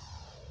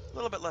 A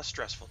little bit less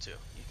stressful, too.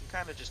 You can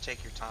kind of just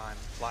take your time,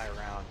 fly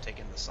around, take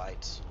in the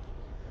sights,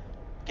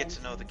 get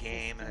to know the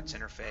game and its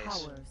interface.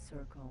 Power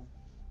Circle.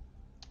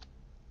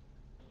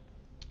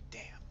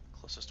 Damn,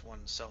 Closest one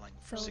selling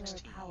for Solar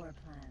 16. power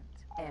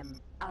plant. M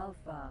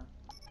Alpha.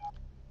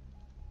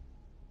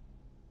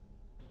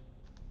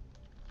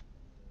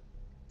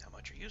 How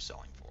much are you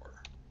selling for?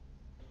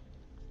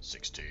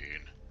 16.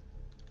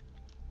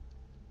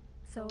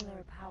 Solar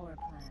power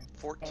plant.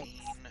 14.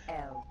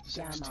 XL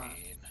 16. Gamma.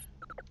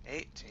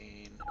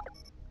 18.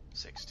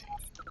 16.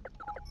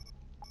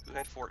 Who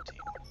had 14?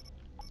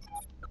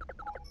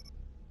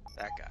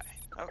 That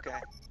guy. Okay.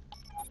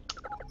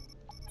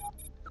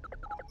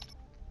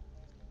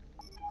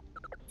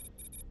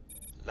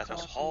 Let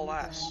us haul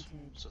ass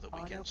so that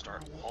we can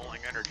start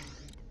hauling energy.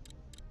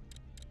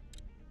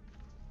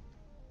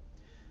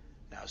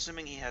 Now,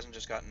 assuming he hasn't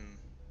just gotten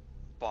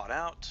bought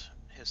out,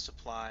 his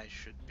supply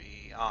should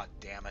be... Ah,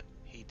 damn it.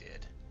 He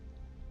did.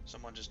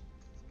 Someone just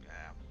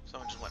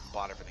went and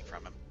bought everything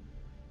from him.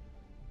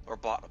 Or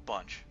bought a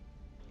bunch.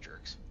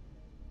 Jerks.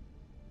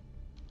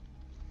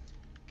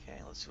 Okay,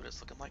 let's see what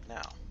it's looking like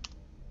now.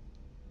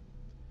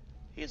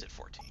 He is at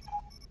 14.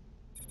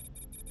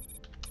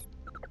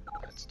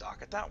 Let's dock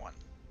at that one.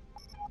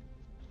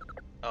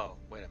 Oh,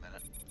 wait a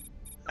minute.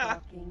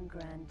 Docking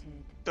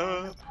granted.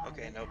 Duh. Autopilot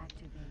Okay, nope.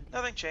 activated.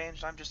 Nothing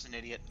changed. I'm just an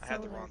idiot. I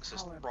had the wrong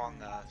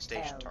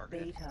station L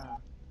targeted. Beta.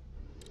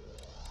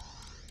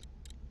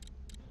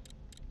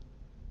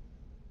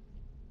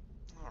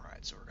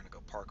 Alright, so we're going to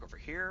go park over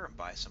here and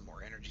buy some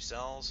more energy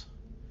cells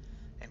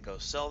and go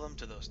sell them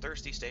to those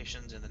thirsty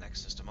stations in the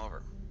next system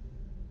over.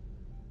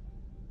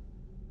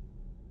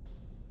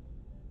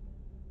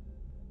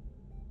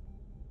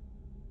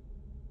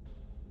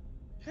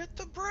 Hit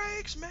the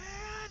brakes,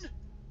 man!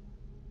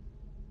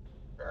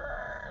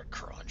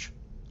 Crunch.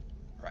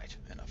 Right,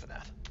 enough of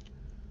that.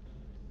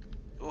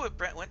 Ooh, it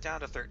went down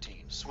to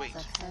 13. Sweet.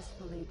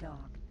 Successfully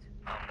docked.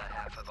 On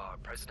behalf of our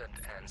President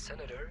and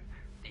Senator,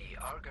 the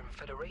Argon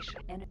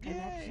Federation. And a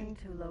connection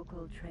to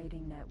local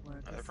trading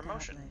network Another established.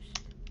 promotion.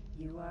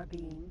 You are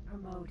being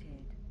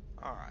promoted.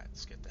 Alright,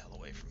 let's get the hell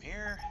away from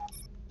here.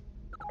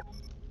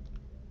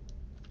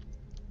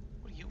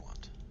 What do you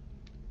want?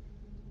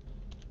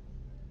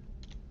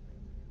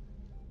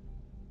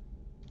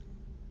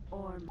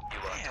 Or You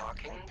are Damn,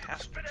 talking.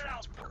 passenger Spit it out.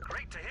 transport.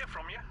 Great to hear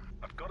from you.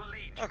 I've got a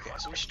lead. Okay,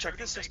 so we should check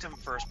this system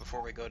first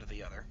before we go to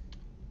the other.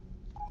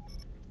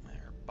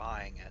 They're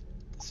buying at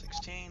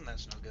 16,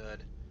 that's no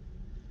good.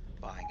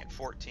 Buying at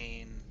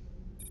 14,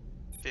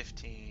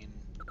 15,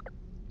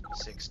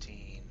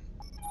 16,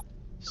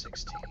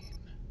 16,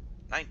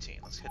 19.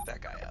 Let's hit that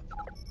guy up.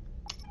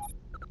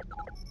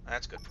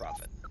 That's good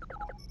profit.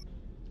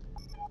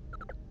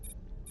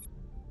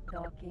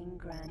 docking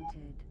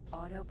granted.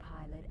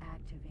 Autopilot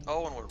activated.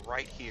 Oh, and we're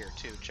right here,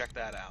 too. Check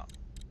that out.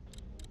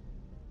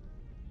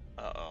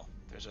 Uh-oh.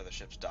 There's other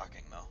ships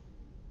docking, though.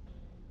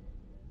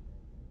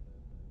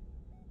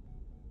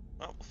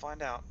 Well, we'll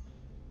find out.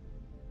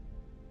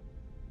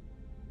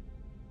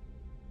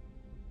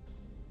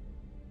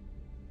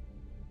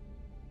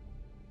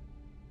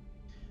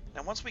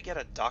 Now, once we get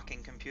a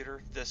docking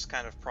computer, this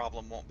kind of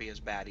problem won't be as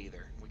bad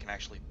either. We can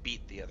actually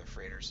beat the other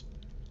freighters.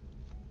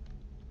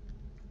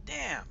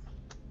 Damn!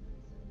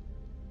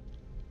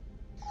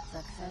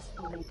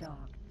 Successfully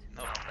docked.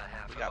 Nope, On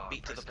behalf we of got our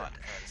beat to the President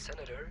punch. and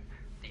Senator,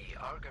 the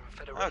Argon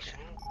Okay, Federation.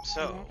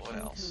 so, what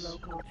Connection else? to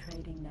local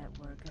trading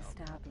network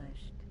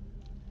established.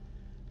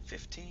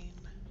 15,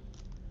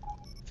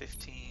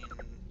 15,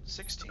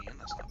 16,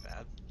 that's not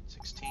bad.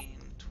 16,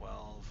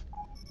 12.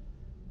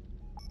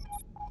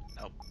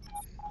 Nope.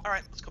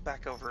 Alright, let's go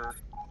back over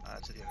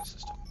to the other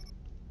system.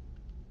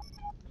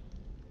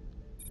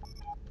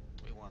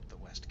 We want the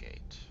west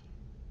gate.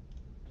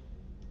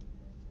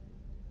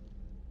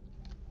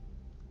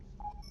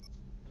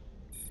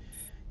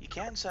 You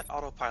can set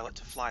autopilot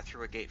to fly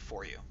through a gate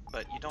for you,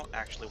 but you don't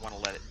actually want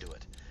to let it do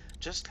it.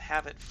 Just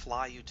have it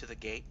fly you to the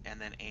gate and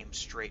then aim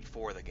straight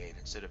for the gate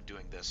instead of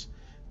doing this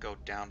go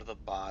down to the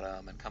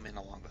bottom and come in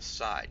along the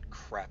side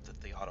crap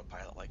that the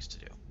autopilot likes to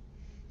do.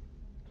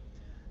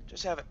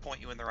 Just have it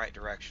point you in the right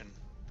direction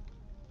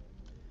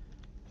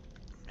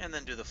and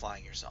then do the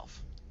flying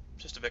yourself.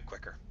 Just a bit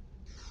quicker.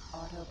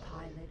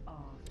 Autopilot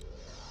off.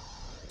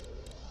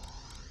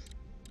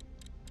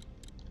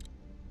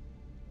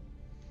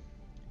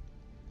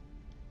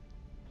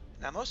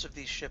 Now, most of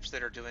these ships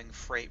that are doing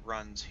freight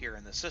runs here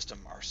in the system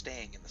are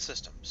staying in the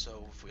system,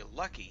 so if we're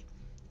lucky,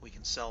 we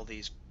can sell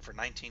these for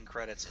 19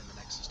 credits in the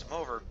next system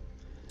over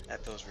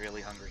at those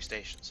really hungry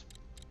stations.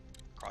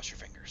 Cross your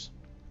fingers.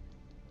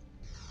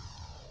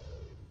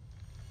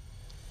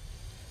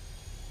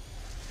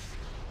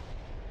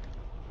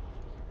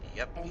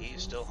 Yep, he's Entering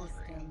still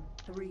hungry. system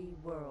 3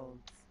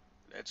 worlds.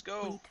 Let's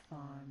go. Wheat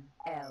farm.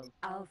 L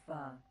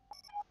Alpha.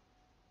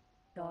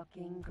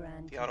 Docking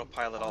granted. The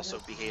autopilot also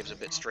behaves a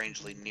bit Autopilot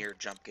strangely activated. near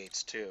jump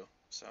gates too,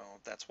 so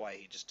that's why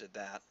he just did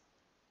that.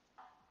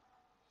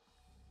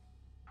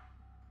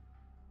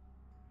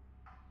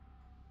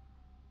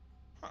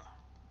 Huh.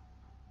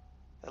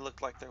 That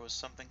looked like there was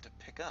something to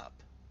pick up.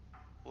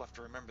 We'll have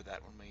to remember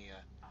that when we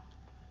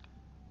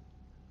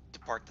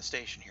depart the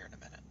station here in a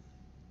minute.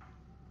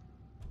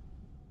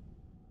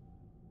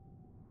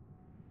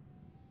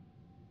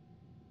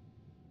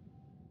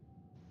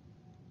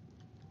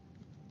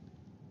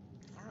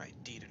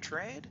 D to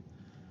trade.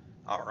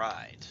 All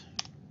right.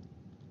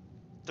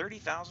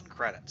 30,000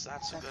 credits.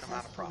 That's a good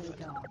amount of Successfully profit.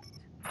 docked.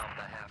 On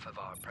behalf of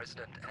our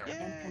president and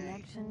And Yay!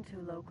 connection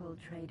to local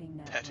trading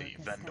network Petty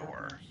vendor.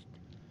 established.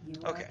 You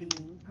Okay. are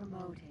being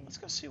promoted. Let's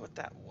go see what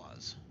that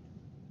was.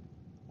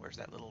 Where's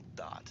that little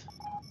dot?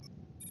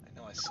 I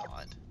know I saw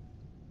it.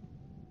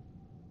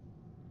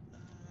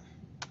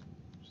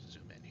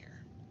 Zoom in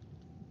here.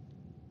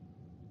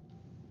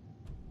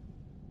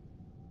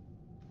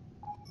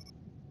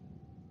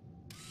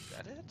 Is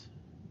that it?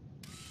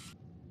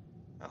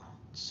 Oh,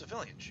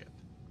 civilian ship.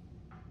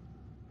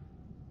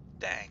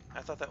 Dang, I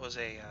thought that was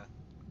a,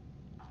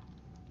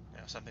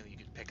 something that you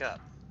could pick up.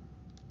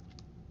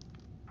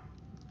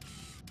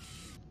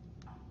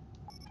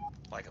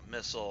 Like a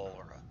missile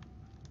or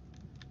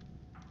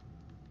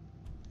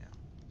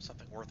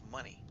something worth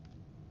money.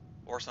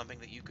 Or something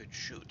that you could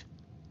shoot.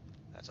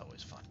 That's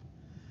always fun.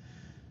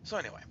 So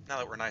anyway, now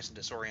that we're nice and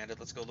disoriented,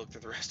 let's go look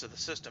through the rest of the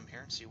system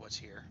here and see what's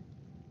here.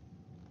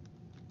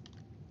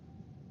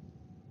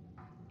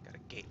 Got a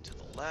gate to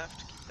the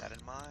left, keep that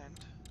in mind.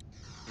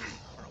 I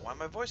don't know why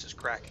my voice is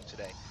cracking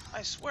today.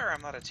 I swear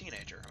I'm not a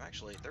teenager. I'm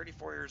actually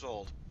 34 years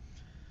old.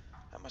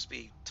 I must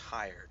be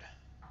tired.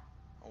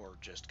 Or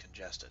just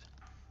congested.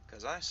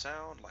 Because I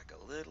sound like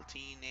a little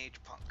teenage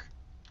punk.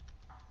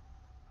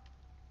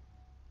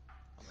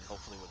 Only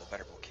hopefully with a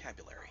better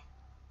vocabulary.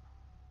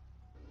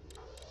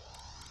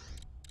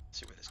 Let's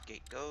see where this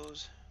gate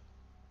goes.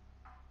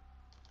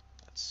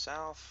 That's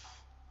south.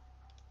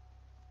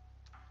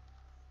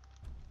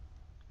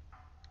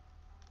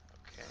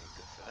 Okay,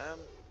 good for them.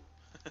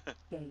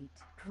 Gate,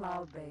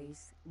 Cloud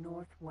Base,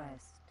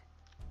 northwest.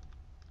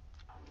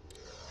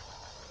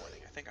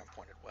 I think I'm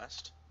pointed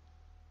west.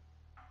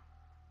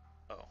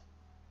 Oh.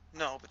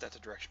 No, but that's a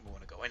direction we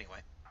want to go anyway.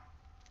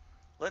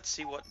 Let's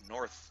see what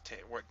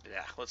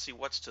let's see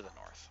what's to the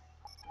north.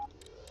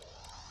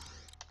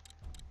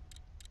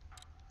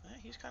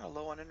 He's kind of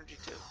low on energy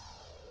too.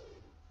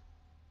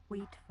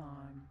 Wheat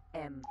Farm,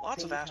 M.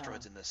 Lots of Beta.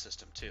 asteroids in this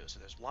system too, so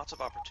there's lots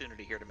of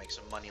opportunity here to make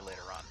some money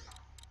later on.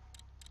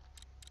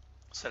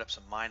 Set up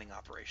some mining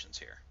operations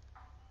here.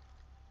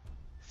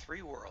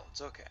 3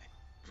 worlds, okay.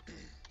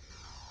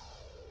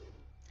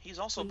 He's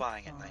also Wheat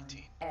buying at Farm,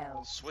 19.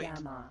 L. Sweet.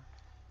 Gamma.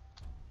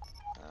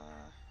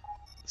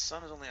 The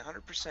sun is only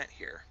 100%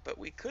 here, but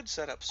we could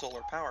set up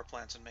solar power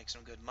plants and make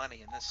some good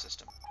money in this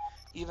system,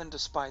 even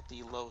despite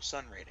the low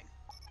sun rating.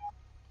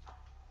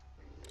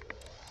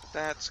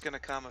 That's going to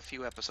come a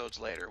few episodes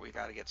later. We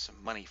got to get some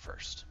money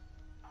first.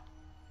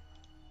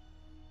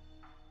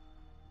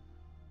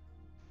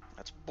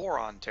 That's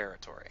boron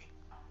territory.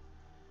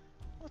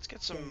 Let's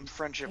get some Base,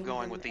 friendship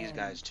going with these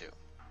Kingdom guys too.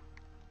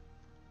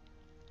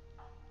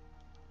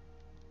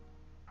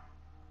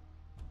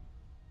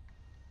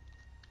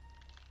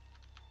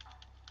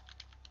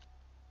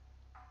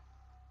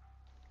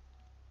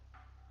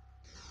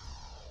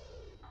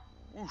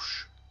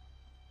 Whoosh.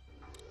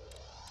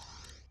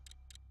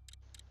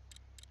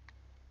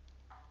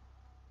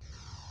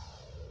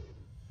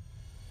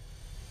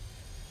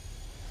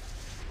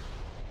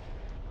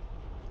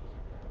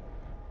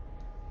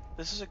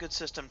 This is a good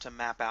system to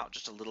map out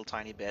just a little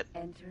tiny bit.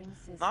 Entering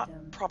system.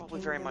 Not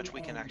probably very Kingdom much we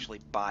can End. actually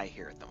buy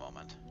here at the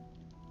moment.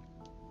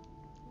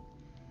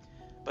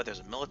 But there's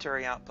a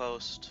military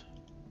outpost.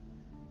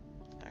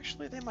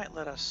 Actually, they might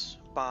let us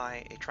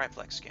buy a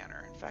triplex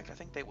scanner. In fact, I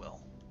think they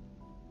will.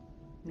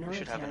 We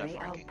should have enough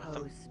Military ranking with them.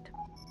 outpost.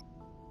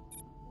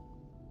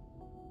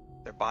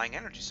 They're buying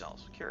energy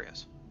cells.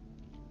 Curious.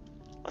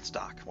 Let's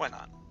dock. Why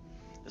not?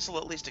 This will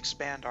at least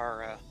expand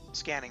our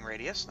scanning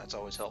radius. That's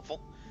always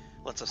helpful.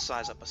 Lets us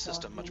size up a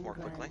system much more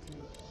quickly.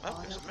 Oh,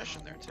 there's a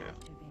mission there too.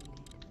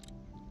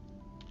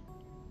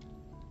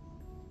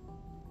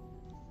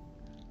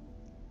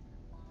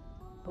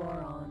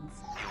 Borons.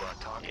 you are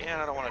talking.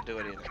 Yeah, I don't want to do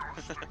it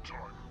either.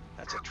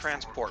 That's a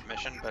transport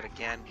mission, but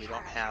again, we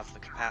don't have the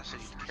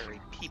capacity to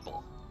carry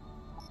people.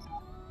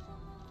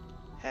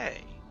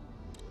 Hey.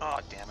 Oh,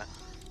 damn it.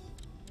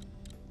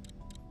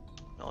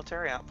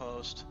 Military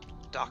outpost.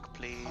 Dock,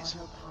 please.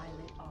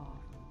 Autopilot off.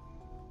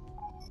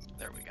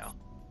 There we go.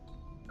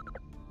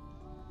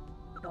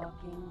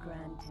 Docking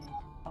granted.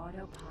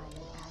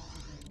 Autopilot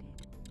activated.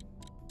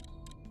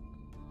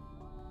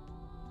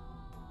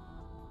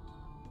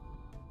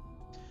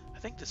 I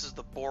think this is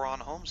the boron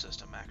home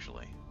system,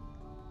 actually.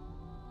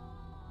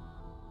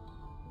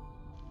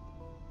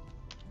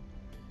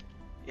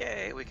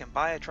 Yay, we can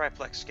buy a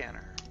triplex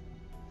scanner.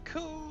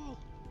 Cool!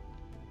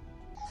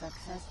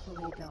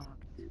 Successfully docked.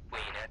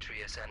 Queen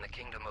Atreus and the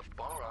Kingdom of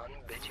Boron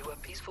bid you a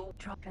peaceful.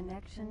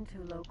 Connection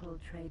to local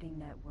trading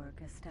network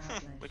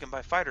established. We can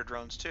buy fighter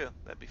drones too.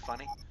 That'd be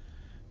funny.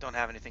 Don't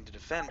have anything to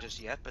defend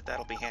just yet, but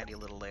that'll be handy a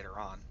little later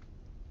on.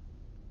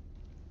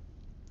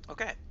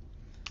 Okay.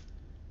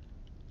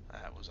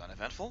 That was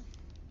uneventful.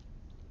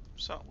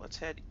 So let's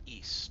head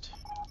east.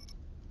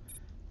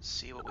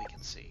 See what we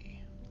can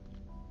see.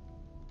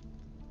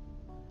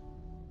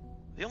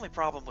 The only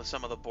problem with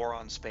some of the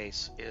boron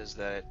space is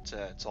that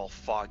it's all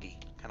foggy,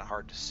 kind of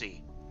hard to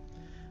see.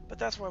 But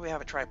that's why we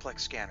have a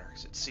triplex scanner,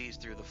 because it sees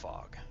through the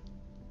fog.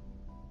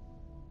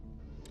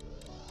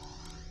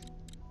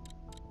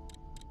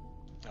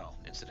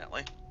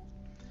 incidentally.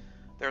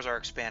 There's our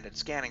expanded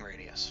scanning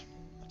radius.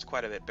 It's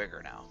quite a bit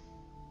bigger now.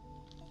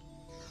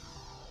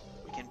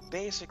 We can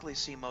basically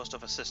see most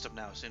of a system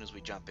now as soon as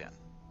we jump in.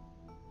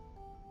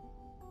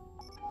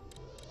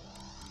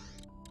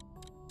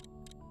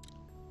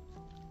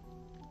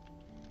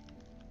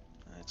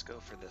 Let's go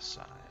for this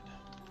side.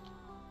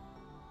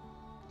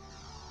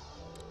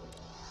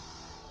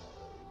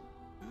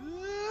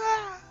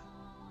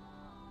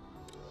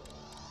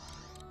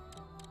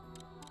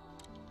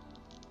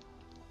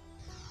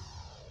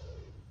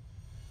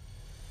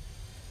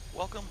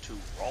 Welcome to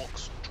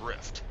Ralk's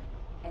Drift.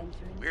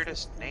 Entering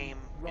Weirdest system, name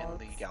in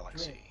the Ralk's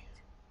galaxy. Drift.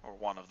 Or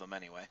one of them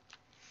anyway.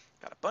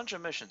 Got a bunch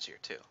of missions here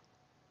too.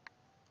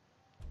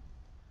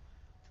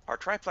 Our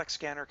triplex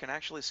scanner can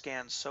actually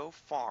scan so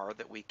far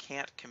that we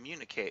can't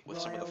communicate with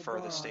some of the Royal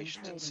furthest Boron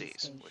stations it Trading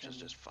sees, which is Station.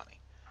 just funny.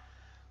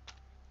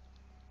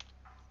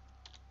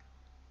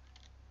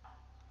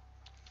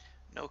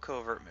 No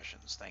covert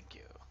missions, thank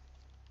you.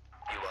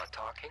 You are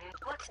talking?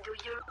 What do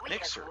you... We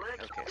Mixer. have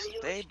work. Okay, Do so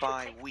you they wish to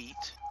buy take-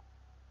 wheat.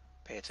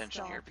 Pay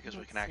attention here Start because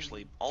we can mixing.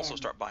 actually also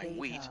start buying Beta.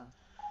 wheat.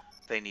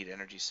 They need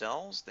energy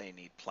cells, they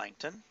need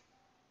plankton,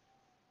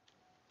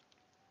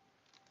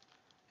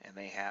 and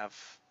they have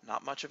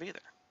not much of either.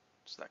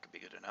 So that could be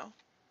good to know.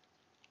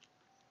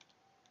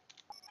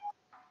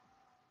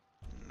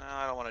 No,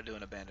 I don't want to do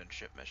an abandoned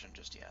ship mission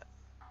just yet.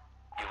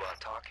 You are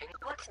talking?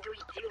 What do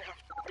you have?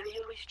 Do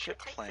you wish Chip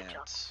to take the job?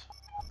 plants.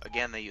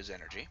 Again, they use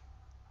energy.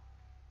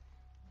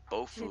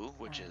 Bofu, Chip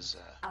which is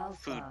plant. a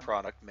food Alpha.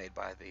 product made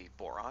by the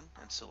boron,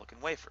 and silicon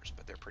wafers,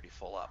 but they're pretty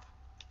full up.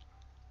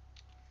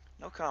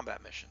 No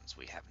combat missions.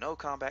 We have no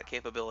combat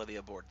capability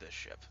aboard this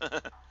ship. You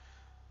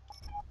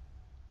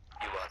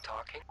are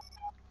talking?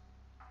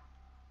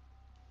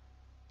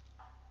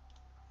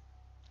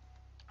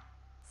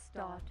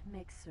 Start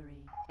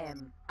mixery.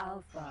 M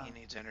Alpha. He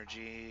needs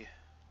energy.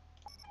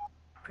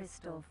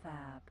 Crystal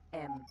Fab.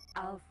 M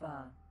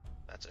Alpha.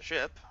 That's a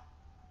ship.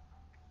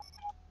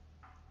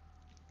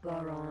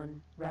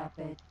 Boron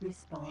Rapid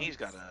Response. He's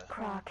got a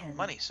Kraken.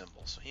 money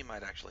symbol, so he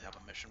might actually have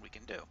a mission we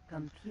can do.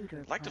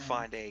 Computer I'd like to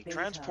plant. find a Beta.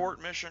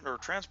 transport mission or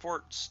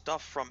transport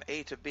stuff from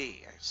A to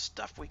B.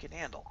 Stuff we can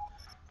handle.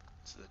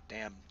 It's the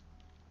damn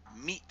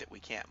meat that we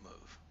can't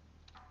move.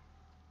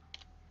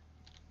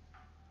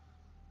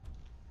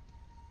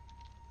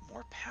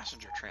 More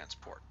passenger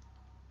transport.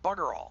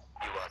 Bugger all.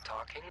 You are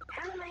talking?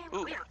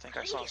 Ooh, I think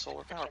I saw a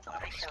solar power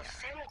plant on the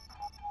scanner.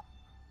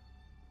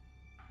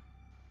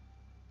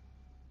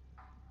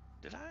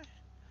 Did I?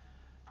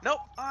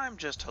 Nope, I'm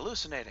just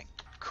hallucinating.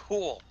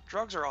 Cool.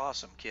 Drugs are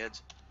awesome,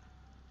 kids.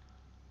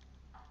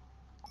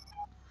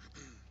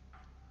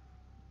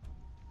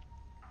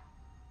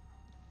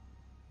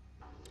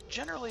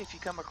 Generally, if you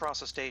come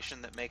across a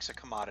station that makes a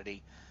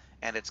commodity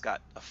and it's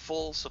got a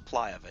full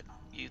supply of it,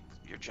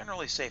 you're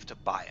generally safe to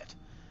buy it,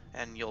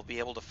 and you'll be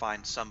able to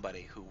find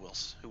somebody who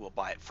will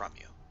buy it from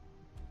you.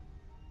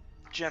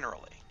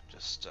 Generally,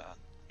 just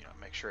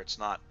make sure it's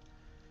not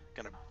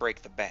going to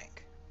break the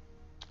bank.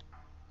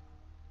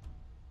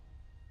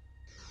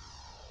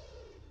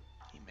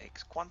 He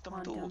makes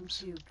quantum tubes.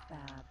 Tube Fab.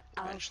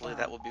 Eventually,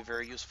 Alpha. that will be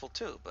very useful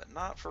too, but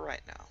not for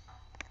right now.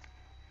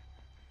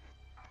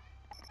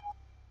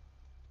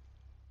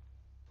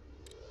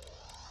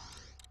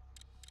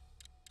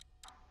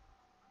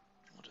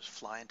 We'll just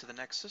fly into the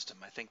next system.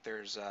 I think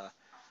there's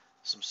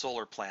some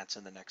solar plants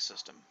in the next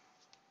system.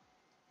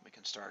 We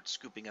can start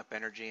scooping up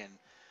energy and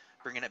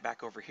bringing it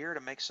back over here to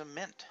make some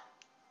mint.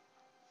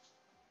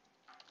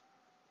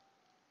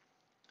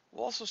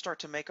 We'll also start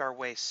to make our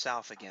way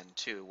south again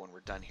too when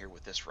we're done here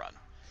with this run.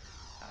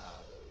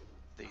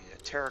 The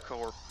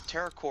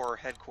TerraCore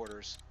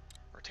headquarters,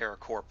 or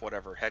TerraCorp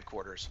whatever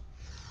headquarters,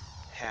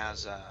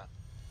 has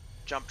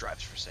jump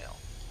drives for sale,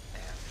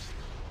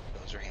 and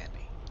those are handy.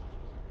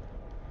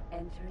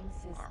 Entering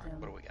system. Alright,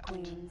 what do we got?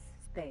 Queen's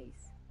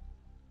Space.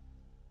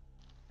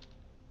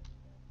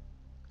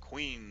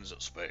 Queen's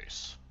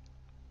Space.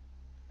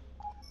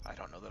 I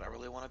don't know that I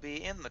really want to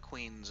be in the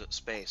Queen's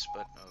Space,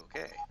 but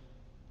okay.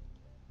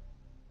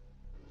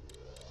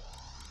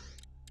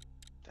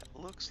 That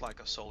looks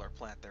like a solar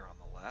plant there on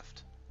the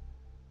left.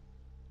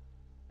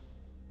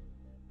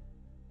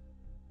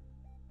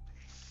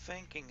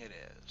 Thinking it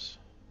is.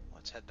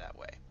 Let's head that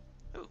way.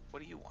 Ooh,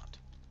 what do you want?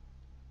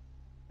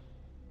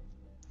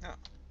 Oh,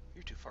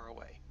 you're too far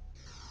away.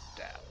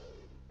 Damn.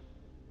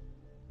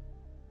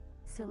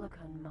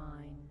 Silicon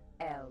Mine.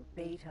 L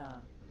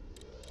Beta.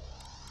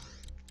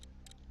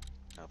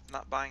 Nope,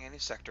 not buying any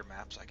sector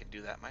maps. I can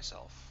do that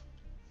myself.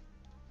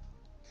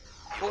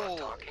 You are Cool.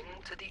 talking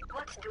to the...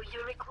 What do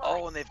you require?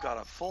 Oh, and they've got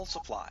a full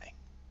supply.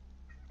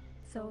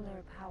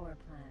 Solar Power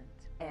Plant.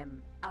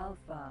 M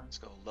Alpha. Let's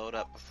go load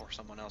up before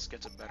someone else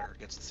gets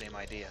the same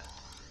idea.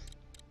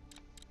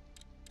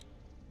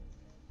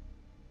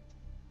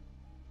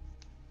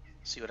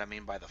 See what I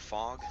mean by the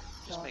fog?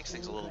 Just makes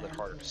things a little bit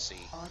harder to see.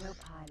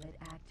 Autopilot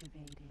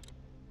activated.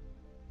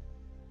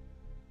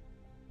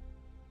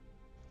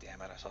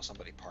 Damn it, I saw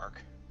somebody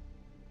park.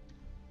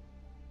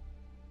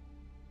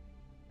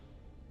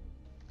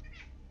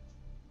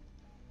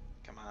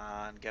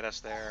 on, get us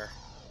there.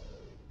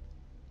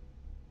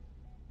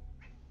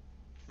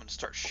 I'm gonna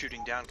start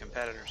shooting down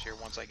competitors here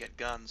once I get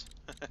guns.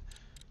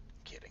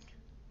 Kidding.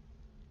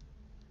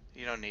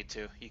 You don't need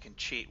to. You can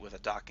cheat with a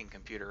docking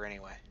computer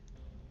anyway.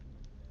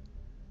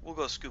 We'll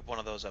go scoop one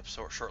of those up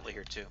shortly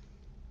here too.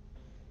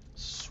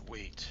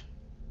 Sweet.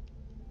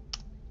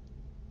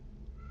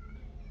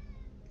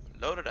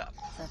 Load it up.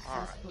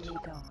 Successfully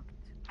Alright. docked.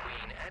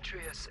 Queen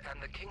Atreus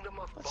and the Kingdom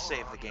of Let's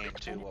save the Boron game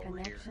too And while we're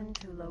here. connection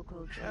to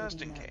local Just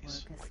trading in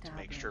case. network Like to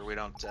make established. sure we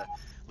don't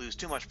lose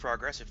too much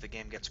progress if the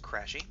game gets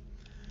crashy.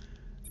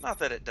 Not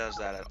that it does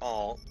that at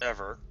all,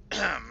 ever.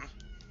 Yeah,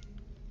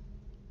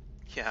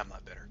 I'm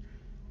not bitter.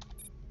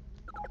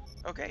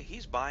 Okay,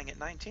 he's buying at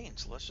 19,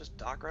 so let's just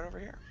dock right over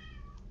here.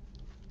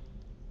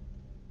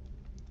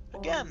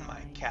 Again,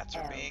 my cats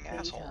are being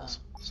assholes.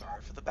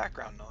 Sorry for the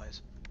background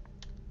noise.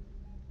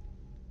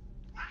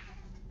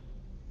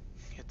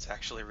 It's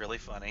actually really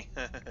funny.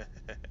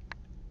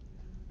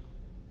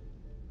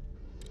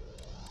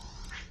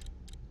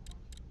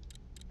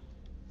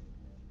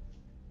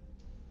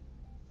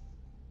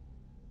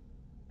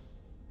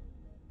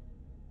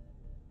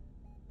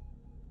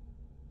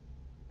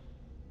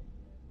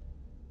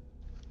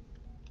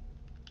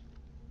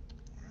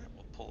 Alright,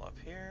 we'll pull up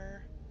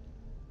here.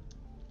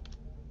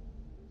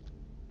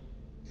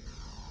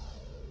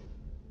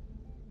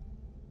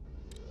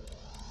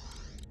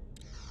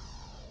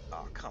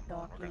 Oh, come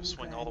on. We're going to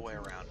swing all the way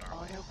around,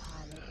 aren't we?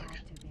 Autopilot Ugh.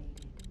 activated.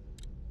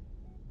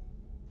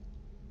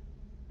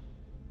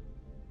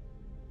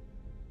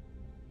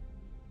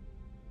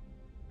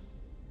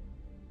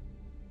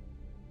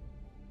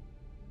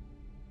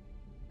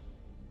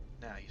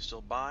 Now, you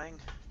still buying?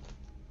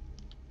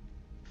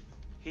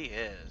 He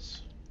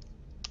is.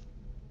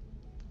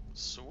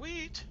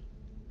 Sweet.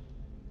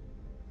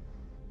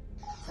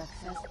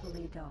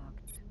 Successfully docked.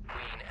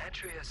 Queen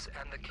Atreus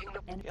and the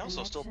Kingdom. And He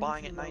also still connection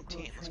buying to at local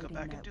 19. Let's go trading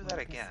back and do that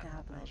network again. That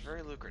was established.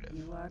 very lucrative.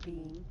 You are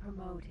being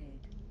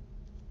promoted.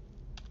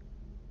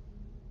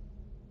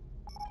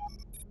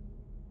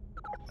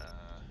 I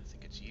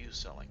think it's you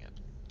selling it.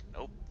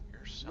 Nope,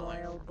 you're selling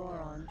Royal for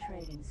Boron more.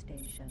 Trading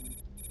Station.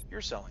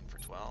 You're selling for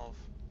 12.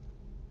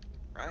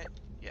 Right?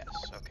 Yes,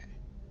 okay.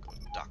 Go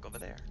dock over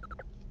there.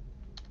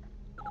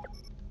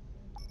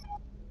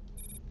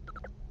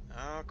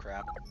 Oh,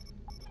 crap.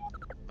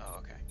 Oh,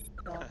 okay.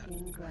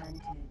 Docking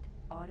granted.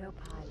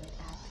 Autopilot Get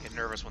activated.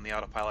 nervous when the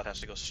autopilot has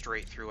to go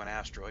straight through an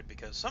asteroid,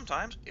 because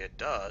sometimes it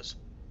does.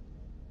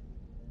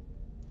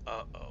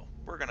 Uh-oh.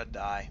 We're gonna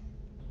die.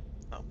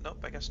 Oh, nope,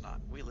 I guess not.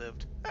 We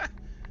lived.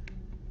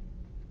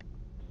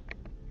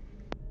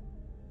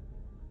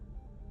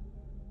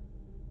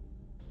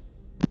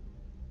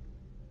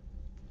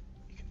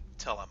 You can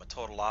tell I'm a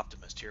total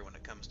optimist here when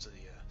it comes to the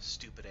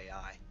stupid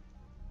AI.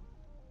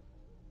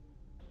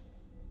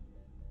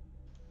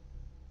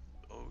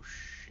 Oh,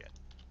 shit.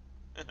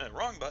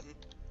 Wrong button.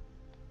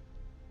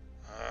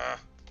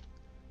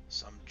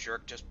 Some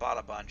jerk just bought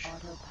a bunch.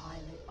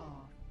 Autopilot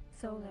off.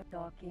 Solar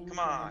docking Come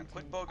on, granted.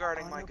 quit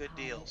bogarting my good Autopilot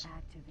deals.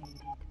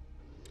 Activated.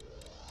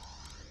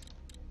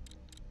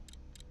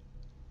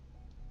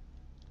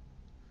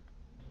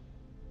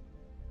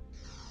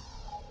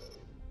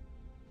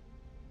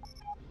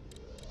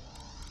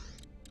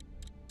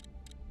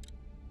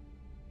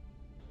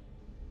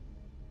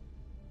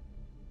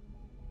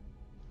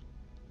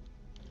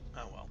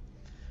 Oh well.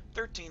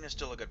 13 is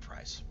still a good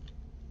price.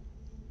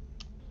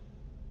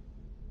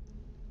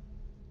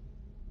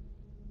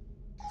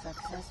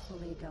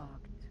 Successfully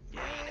docked.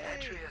 Queen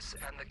Atreus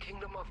and the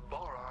Kingdom of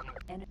Boron.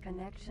 And a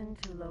connection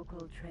to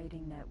local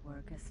trading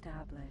network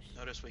established.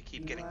 Notice we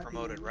keep You getting are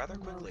promoted being rather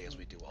quickly as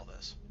we promoted. do all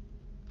this.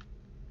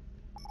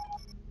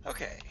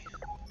 Okay.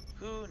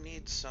 Who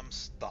needs some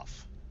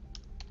stuff?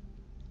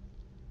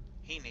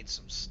 He needs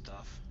some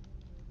stuff.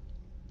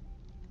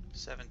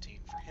 17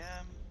 for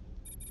him.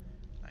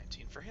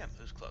 19 for him.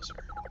 Who's closer?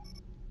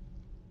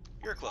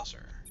 You're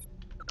closer.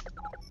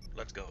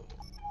 Let's go.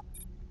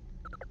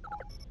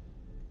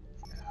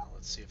 Now,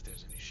 let's see if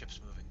there's any ships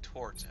moving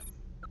towards him.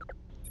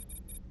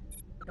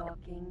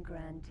 Docking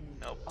granted.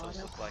 Nope,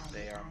 those look like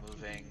they are Autopilot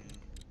moving activated.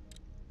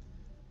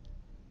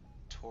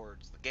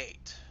 towards the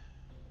gate.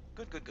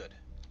 Good, good, good.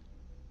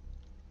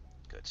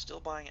 Good. Still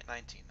buying at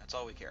 19. That's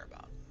all we care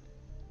about.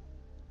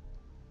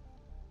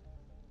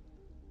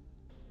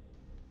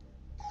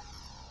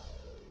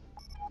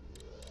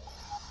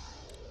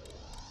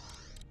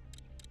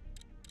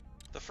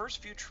 The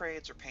first few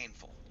trades are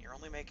painful. You're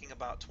only making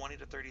about 20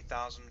 to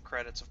 30,000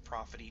 credits of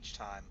profit each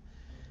time,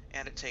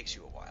 and it takes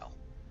you a while.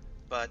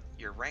 But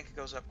your rank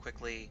goes up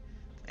quickly,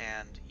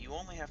 and you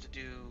only have to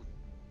do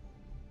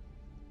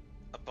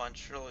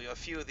a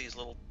few of these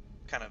little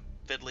kind of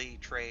fiddly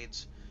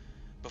trades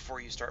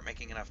before you start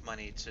making enough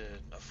money to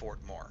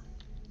afford more.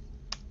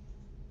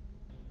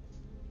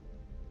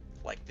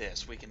 Like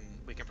this, we can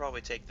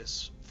probably take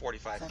this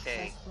 45k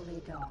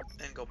Successfully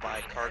docked. and go buy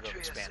Queen cargo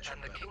Atreus expansion,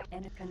 and the but King.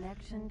 And a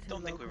connection to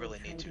Don't think we local really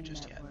need to trading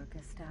just yet. network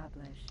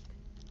established.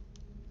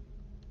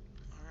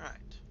 all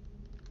right.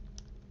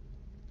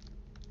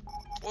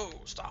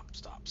 Whoa, stop,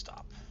 stop,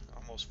 stop.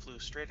 Almost flew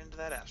straight into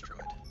that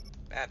asteroid.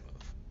 Bad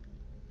move.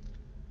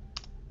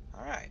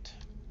 Alright.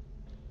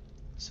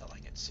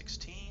 Selling at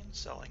 16,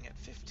 selling at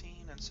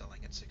 15, and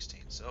selling at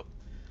 16. So,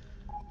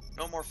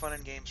 no more fun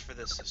and games for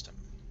this system.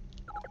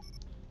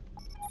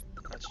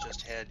 Let's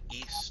just head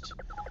east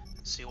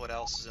and see what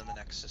else is in the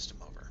next system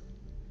over.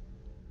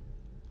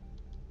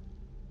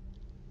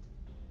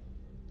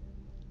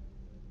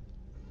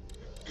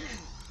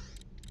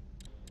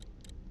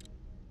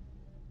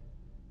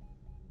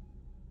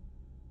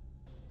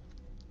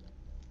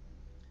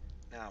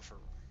 Now for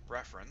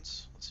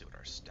reference, let's see what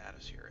our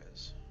status here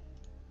is.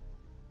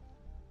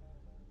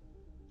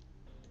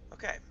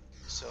 Okay,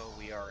 so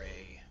we've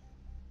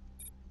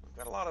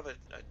got a lot of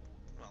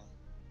well,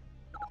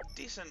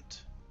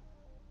 decent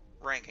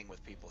ranking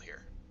with people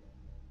here.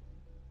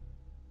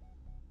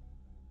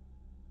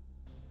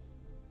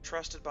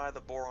 Trusted by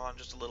the Boron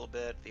just a little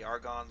bit. The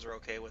Argons are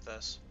okay with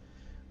us.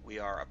 We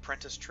are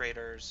apprentice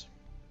traders.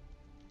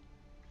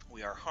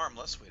 We are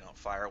harmless. We don't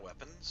fire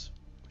weapons,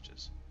 which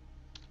is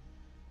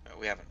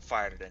we haven't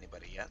fired at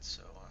anybody yet,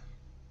 so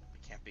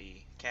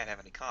we can't have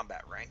any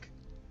combat rank.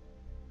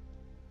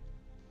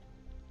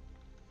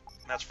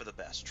 And that's for the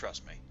best,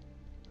 trust me.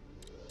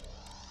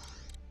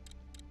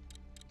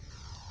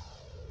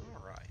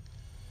 Alright,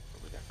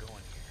 what do we got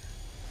going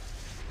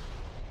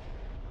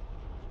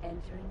here?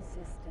 Entering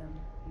system,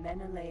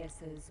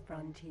 Menelaus's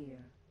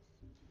frontier.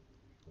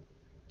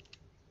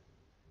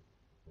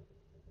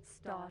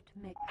 Start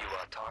mix. You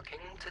are talking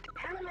to the...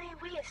 How may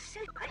we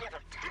assist? I have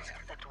a task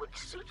that would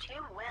suit you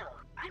well.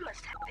 I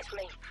must have this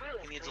may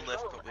prove He needs to a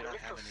lift, involve but we don't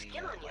have little any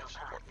skill on your life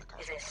support part. in the car.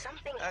 Is there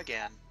something...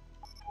 Again.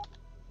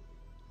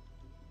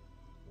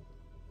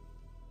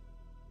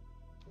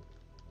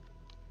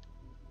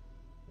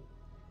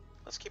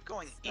 Let's keep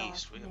going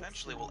east. We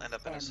eventually will end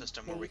up in a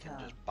system where we can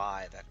just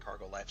buy that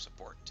cargo life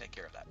support and take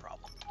care of that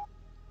problem.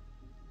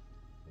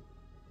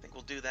 I think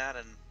we'll do that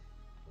and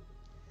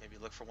maybe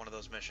look for one of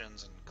those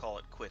missions and call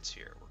it quits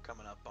here. We're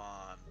coming up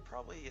on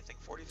probably, I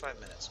think, 45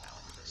 minutes now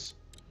into this.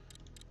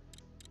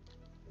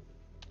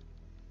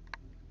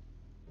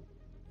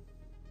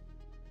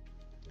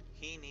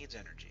 He needs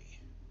energy.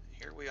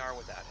 Here we are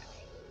without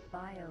any.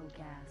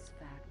 Biogas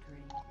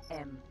factory.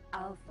 M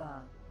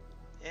Alpha.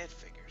 It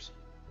figures.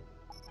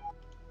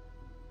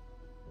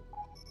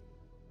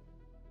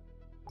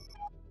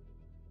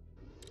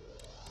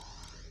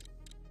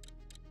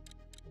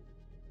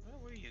 Well,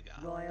 what do you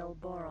got? Royal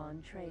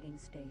Boron Trading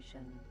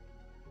Station.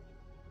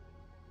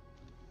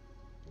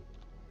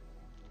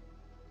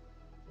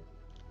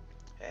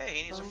 Hey,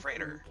 he needs a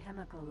freighter.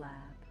 Chemical Lab.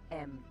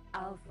 M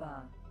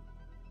Alpha.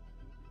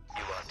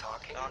 You are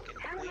talking? Dock in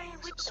How may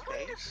Queen's we... space.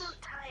 Wonderful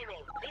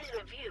timing. Please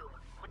review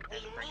what we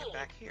And bring it need.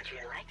 back here.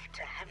 Would you like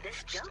to have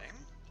this jump?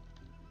 Interesting.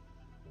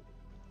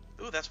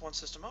 Ooh, that's one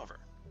system over.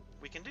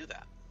 We can do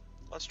that.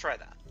 Let's try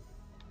that.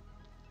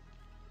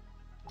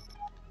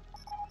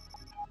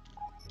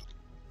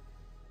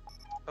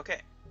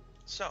 Okay,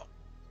 so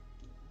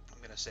I'm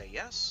going to say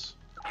yes.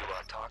 You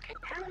are talking?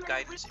 How may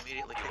Guidance we...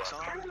 immediately kicks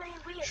on, How may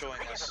we... showing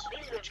I have us a-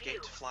 please which review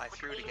gate to fly what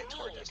through to we get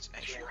to our need.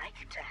 destination. Would you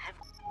like to have...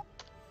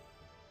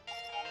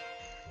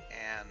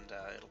 And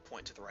it'll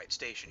point to the right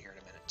station here in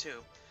a minute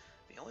too.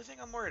 The only thing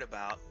I'm worried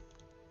about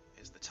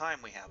is the time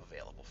we have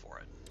available for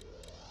it.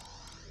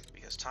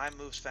 Because time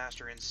moves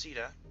faster in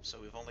CETA, so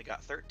we've only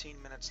got 13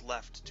 minutes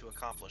left to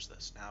accomplish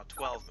this. Now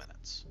 12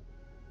 minutes.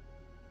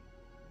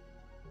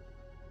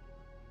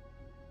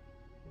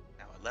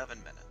 Now 11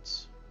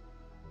 minutes.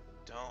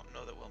 Don't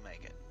know that we'll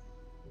make it.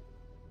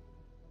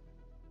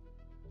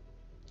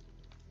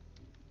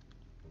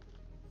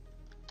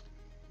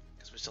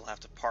 Because we still have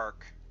to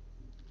park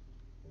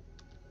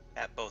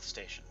at both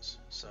stations.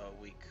 So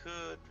we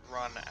could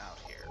run out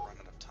here, run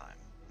out of time.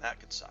 That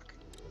could suck.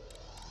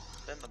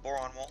 Then the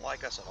Boron won't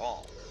like us at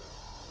all.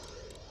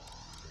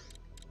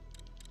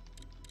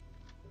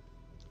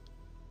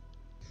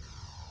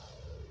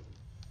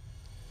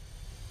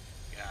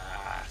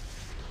 Ah,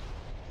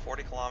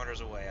 40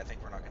 kilometers away. I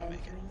think we're not going to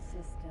make it. Entering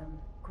system,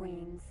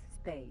 Queen's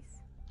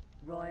space.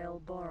 Royal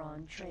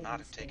Boron Should Trading not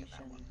have taken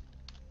Station. that one.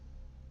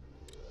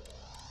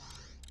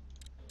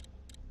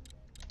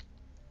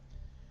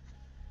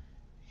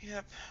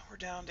 Yep, we're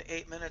down to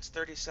 8 minutes,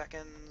 30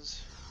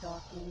 seconds.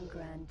 Docking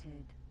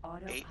granted.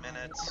 Autopilot 8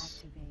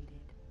 minutes. activated.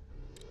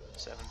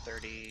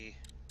 7:30.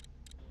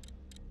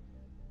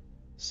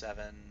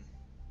 7.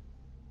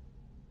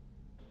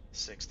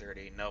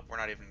 6:30. Nope, we're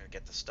not even going to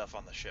get the stuff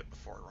on the ship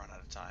before we run out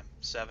of time.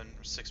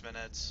 6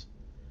 minutes.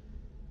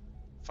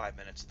 5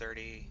 minutes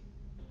 30.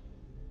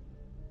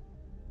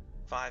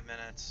 5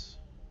 minutes.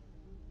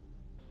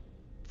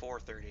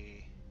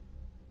 4:30.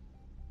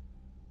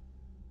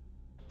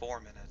 4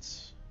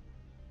 minutes.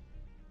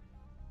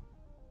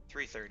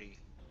 3:30.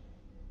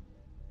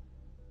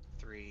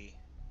 3.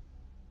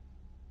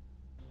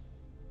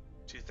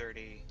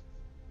 2:30.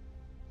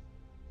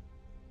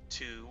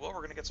 2. Well,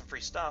 we're gonna get some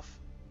free stuff.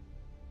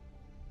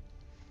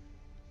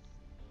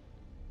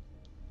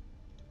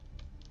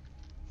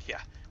 Yeah,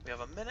 We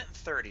have a minute and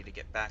 30 to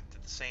get back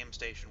to the same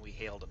station we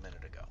hailed a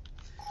minute ago.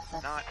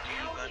 Not Now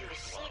even you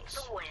received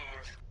close. the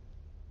wares.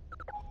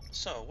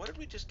 So, what did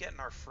we just get in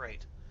our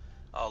freight?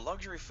 Oh,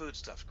 luxury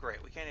foodstuffs.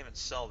 Great. We can't even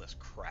sell this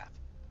crap.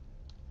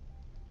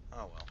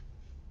 Oh well.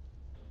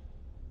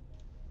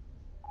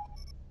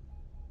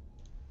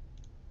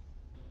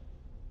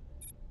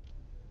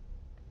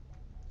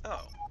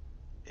 Oh,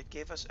 it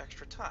gave us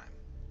extra time.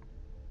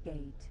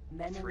 Gate 3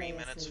 minutes,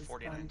 Menelaus's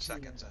 49 frontier.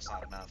 seconds. That's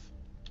not enough.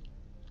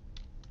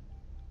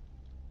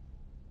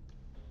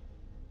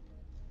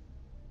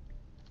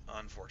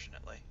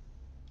 Unfortunately.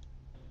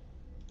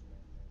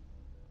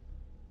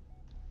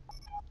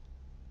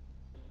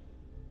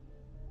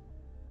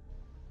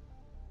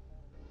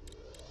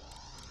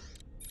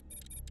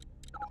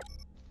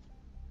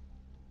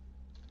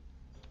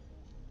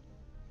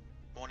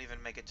 Won't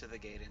even make it to the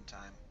gate in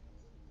time.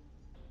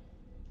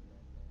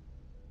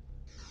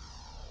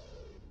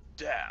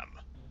 Damn.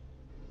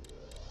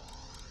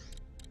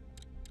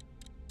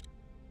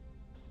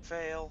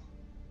 Fail.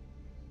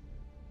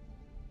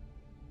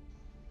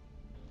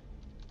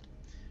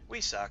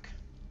 We suck.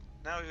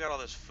 Now we've got all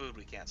this food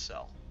we can't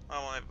sell.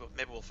 Oh, well,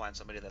 maybe we'll find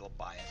somebody that'll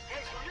buy it.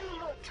 There's no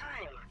more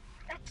time.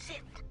 That's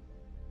it.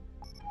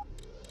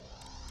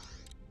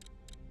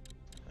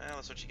 Well,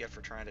 that's what you get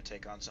for trying to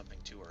take on something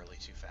too early,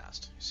 too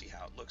fast. You see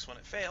how it looks when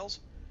it fails.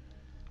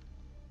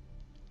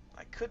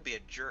 I could be a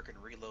jerk and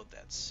reload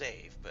that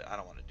save, but I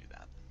don't want to do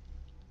that.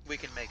 We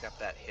can make up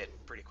that hit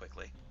pretty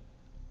quickly.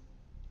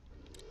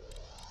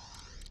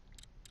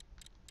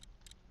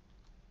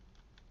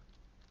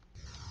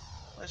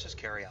 Let's just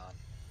carry on.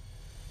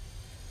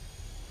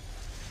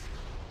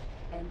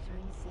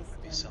 Entering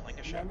system. Be selling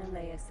a ship.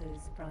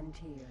 Menelaus's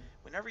frontier.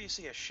 Whenever you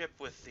see a ship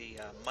with the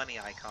money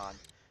icon,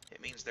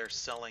 it means they're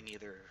selling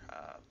either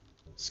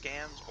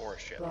scans or a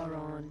ship.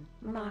 Boron,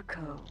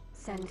 Mako,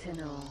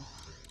 Sentinel.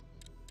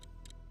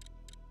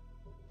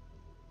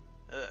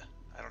 Ugh,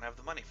 I don't have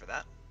the money for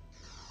that.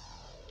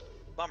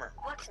 Bummer.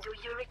 What do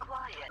you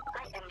require?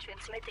 I am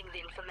transmitting the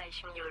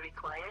information you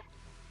require.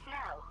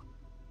 Now.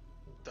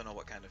 Don't know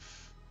what kind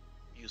of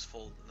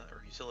useful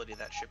or utility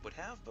that ship would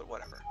have, but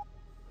whatever.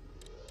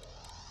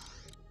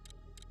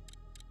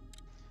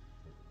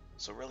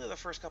 So really the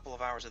first couple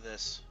of hours of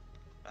this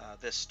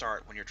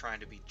start, when you're trying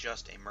to be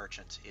just a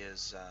merchant,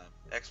 is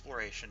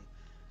exploration,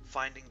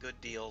 finding good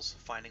deals,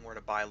 finding where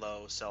to buy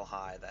low, sell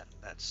high,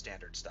 that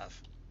standard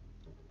stuff.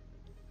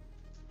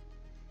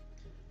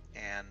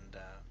 And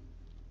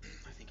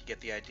I think you get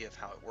the idea of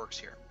how it works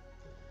here.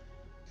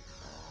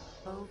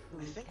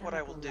 I think what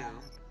I will do...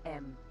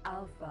 M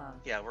Alpha.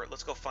 Yeah,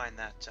 let's go find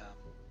that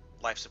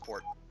life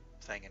support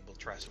thing, and we'll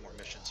try some more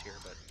missions here,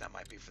 but that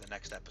might be for the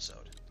next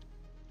episode.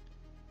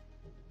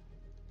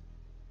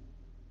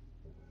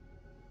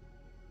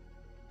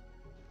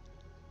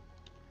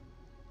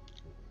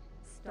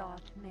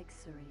 Start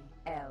mixery.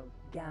 L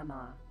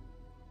Gamma.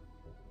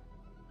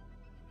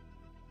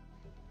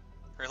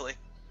 Really?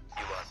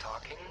 You are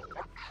talking?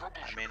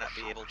 I may not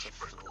be able to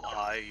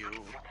fly you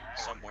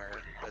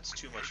somewhere. That's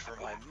too much for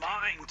my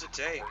mind to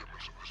take.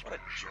 What a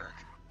jerk.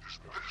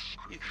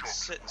 You can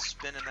sit and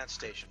spin in that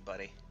station,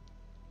 buddy.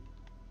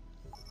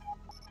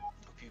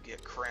 Hope you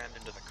get crammed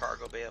into the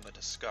cargo bay of a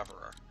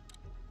discoverer.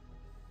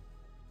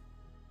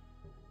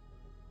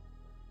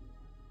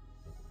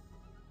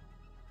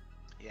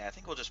 Yeah, I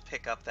think we'll just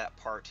pick up that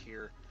part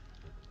here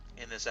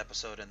in this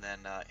episode, and then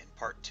in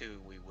part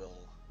 2 we will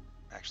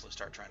actually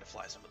start trying to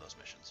fly some of those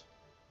missions.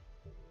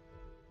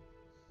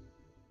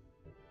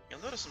 You'll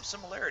notice some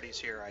similarities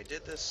here. I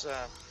did this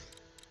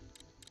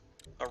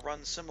a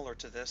run similar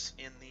to this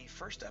in the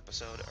first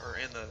episode, or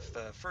in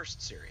the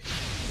first series.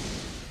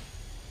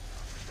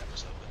 First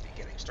episode with the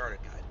Getting Started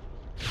guide.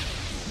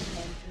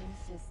 Entering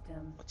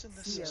system. What's in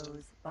this system?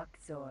 Theo's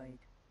Buxoid.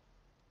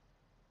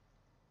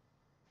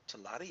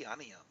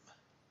 Teladianium.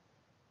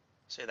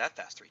 Say that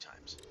fast 3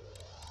 times.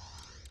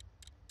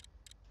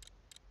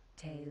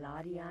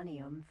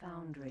 Teladianium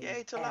Foundry.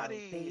 Yay,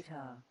 Teladi! L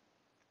Beta.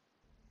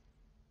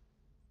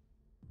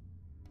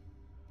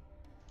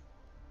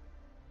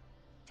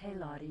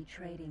 Teladi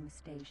Trading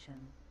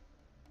Station.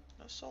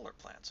 No solar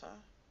plants, huh?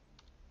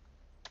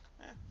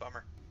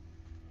 Bummer.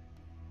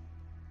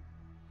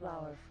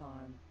 Flower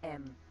Farm.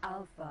 M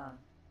Alpha.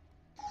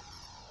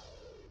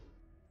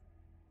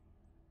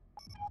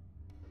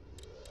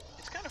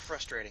 It's kind of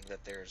frustrating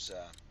that there's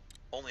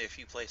only a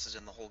few places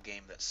in the whole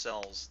game that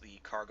sells the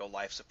cargo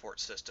life support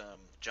system,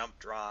 jump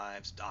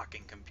drives,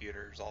 docking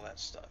computers, all that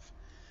stuff.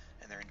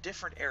 And they're in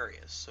different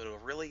areas, so to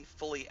really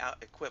fully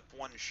out-equip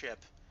one ship,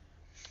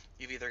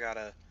 you've either got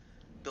to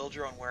build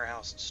your own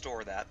warehouse and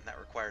store that, and that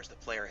requires the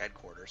player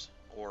headquarters,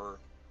 or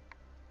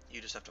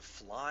you just have to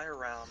fly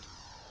around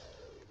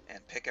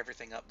and pick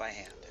everything up by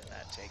hand, and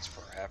that takes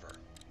forever.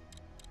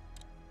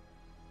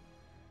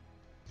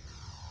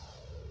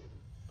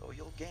 Oh,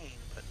 you'll gain,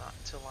 but not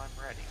until I'm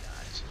ready,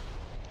 guys.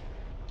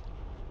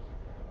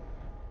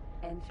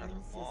 Entering Another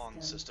long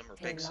system or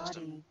big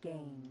system.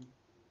 Gain.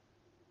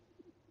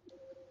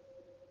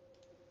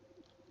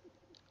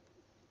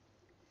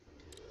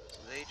 So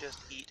they just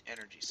eat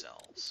energy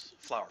cells.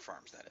 Flower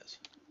farms, that is.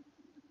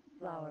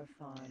 Flower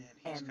Farm, And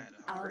he's M kind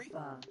of hungry.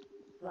 Alpha.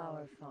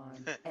 Flower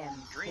Farm, M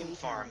Dream Beta.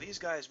 Farm. These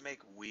guys make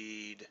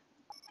weed.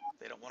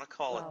 They don't want to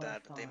call it Flower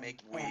that, but they Farm, make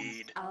M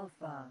weed.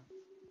 Alpha.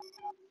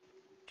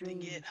 They Dream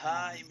get Farm,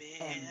 high, M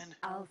man.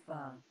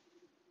 Alpha.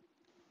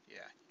 Yeah,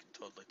 you can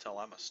totally tell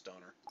I'm a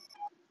stoner.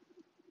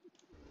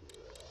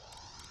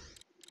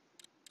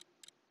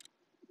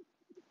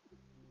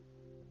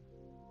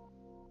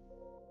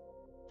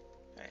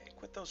 Hey,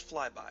 quit those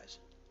flybys.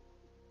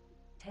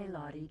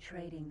 Teladi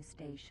Trading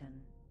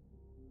Station.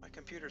 My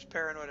computer's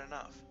paranoid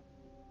enough.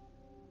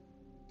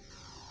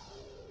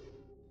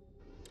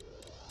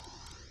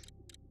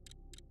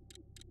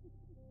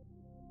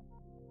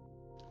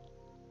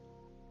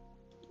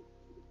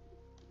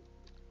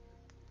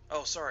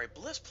 Oh, sorry,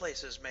 Bliss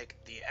Places make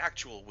the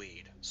actual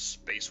weed.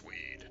 Space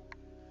weed.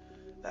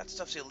 That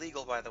stuff's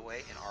illegal, by the way,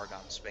 in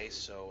Argon space,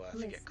 so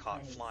if you get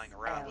caught flying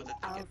around with it,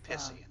 they get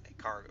pissy, and they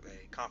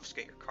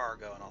confiscate your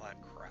cargo and all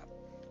that crap.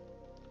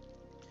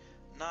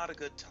 Not a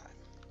good time.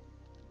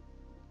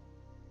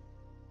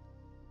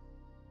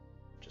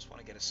 Just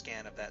want to get a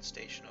scan of that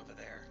station over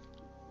there.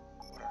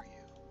 What are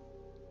you?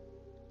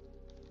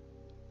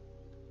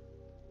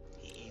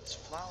 He eats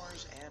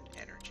flowers and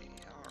energy.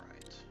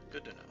 Alright,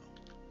 good to know.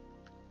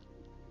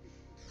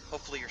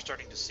 Hopefully you're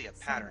starting to see a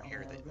pattern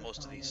here that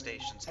most of these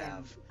stations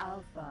have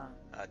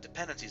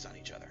dependencies on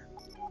each other.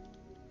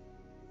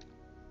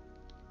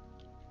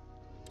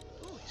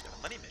 Ooh, he's got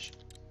a money mission.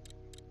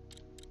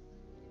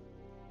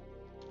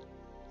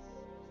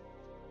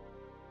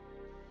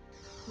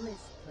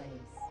 Bliss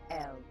Place,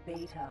 L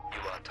Beta.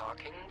 You are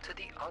talking to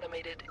the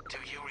automated... Do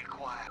you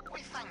require...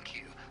 We thank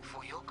you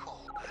for your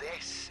call.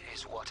 This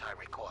is what I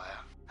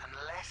require.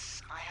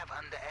 Unless I have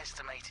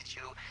underestimated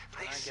you,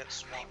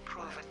 this may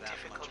prove a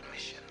difficult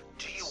mission.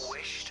 Do you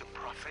wish to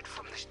profit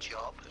from this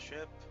job? The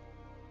ship.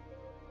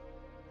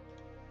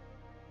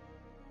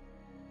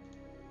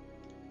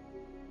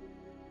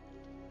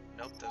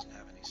 Nope, doesn't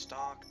have any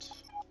stocked.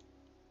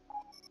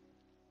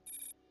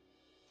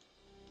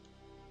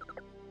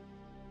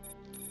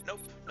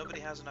 Nope, nobody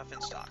has enough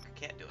in stock.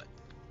 Can't do it.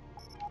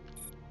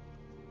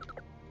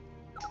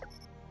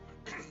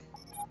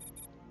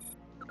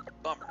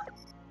 Bummer.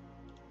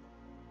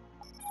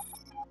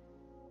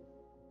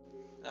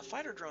 Now,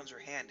 fighter drones are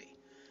handy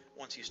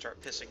once you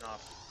start pissing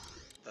off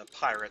the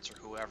pirates or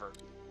whoever,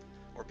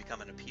 or become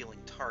an appealing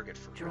target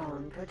for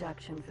Drone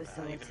production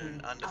facility. even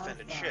an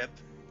undefended Alpha. ship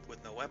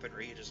with no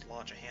weaponry. You just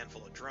launch a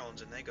handful of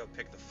drones and they go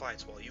pick the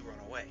fights while you run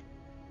away.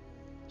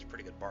 It's a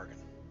pretty good bargain.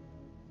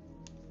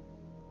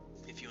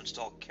 If you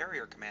install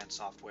carrier command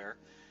software,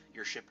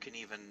 your ship can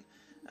even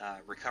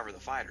recover the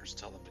fighters,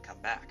 tell them to come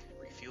back,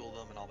 refuel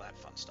them, and all that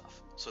fun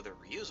stuff. So they're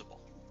reusable.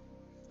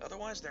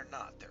 Otherwise, they're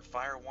not. They're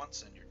fire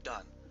once and you're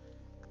done.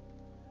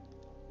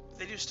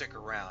 They do stick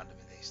around. I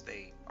mean,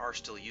 they are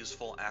still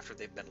useful after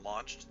they've been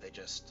launched. They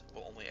just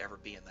will only ever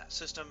be in that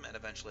system, and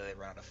eventually they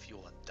run out of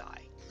fuel and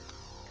die.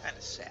 Kind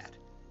of sad.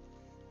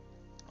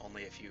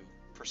 Only if you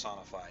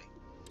personify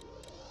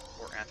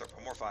or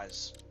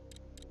anthropomorphize,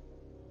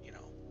 you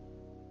know,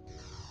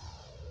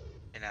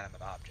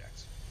 inanimate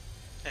objects.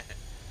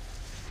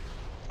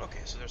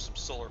 Okay, so there's some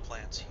solar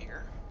plants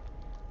here.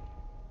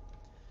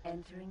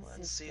 Entering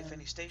Let's see if system.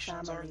 any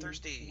stations are Family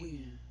thirsty.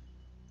 We.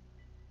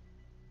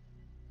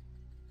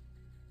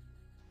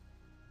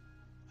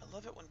 I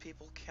love it when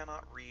people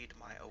cannot read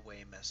my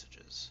away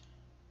messages.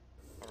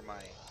 Or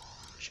my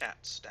chat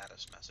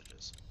status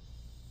messages.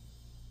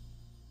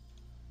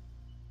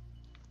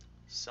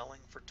 Selling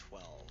for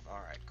 12.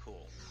 Alright,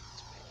 cool.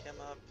 Let's pick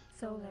him up.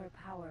 Solar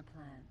power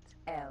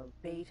plant, L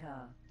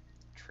Beta.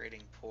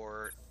 Trading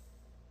port.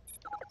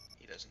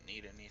 He doesn't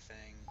need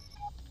anything.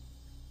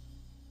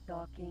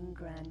 Docking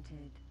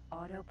granted.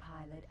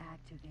 Autopilot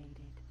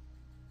activated.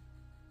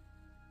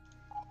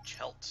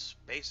 Chelt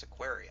Space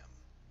Aquarium.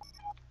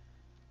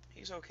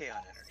 He's okay on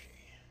energy.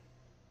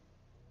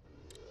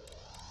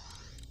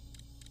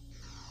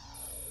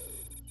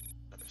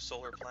 Another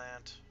solar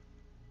plant.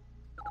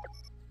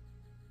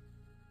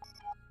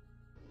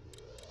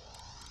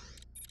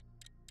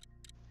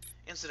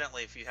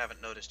 Incidentally, if you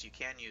haven't noticed, you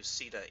can use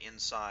CETA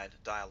inside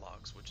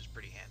dialogues, which is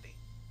pretty handy.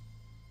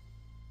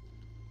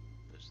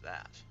 Who's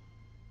that?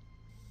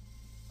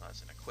 Oh,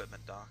 that's an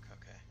equipment dock,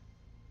 okay.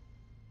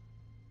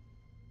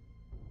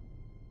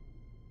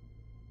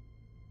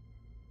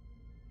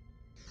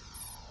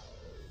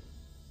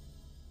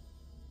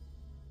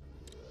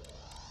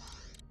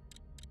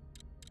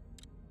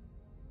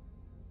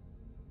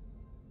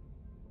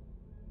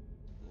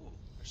 Ooh,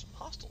 there's some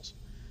hostiles.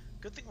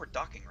 Good thing we're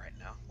docking right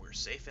now. We're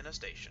safe in a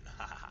station.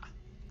 Ha ha ha.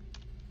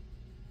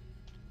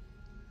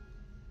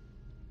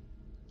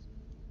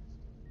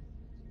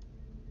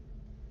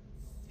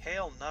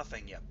 Hail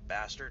nothing, you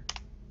bastard.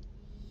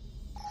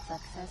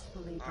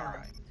 Successfully docked.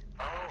 Alright.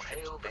 All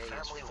Ship's hail the bay is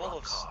family full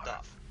of Rockar.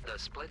 stuff. The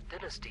Split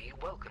Dynasty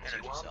welcomes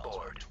Energy you on cells,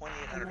 board.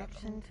 2,800 of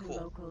Connection them. to Cool.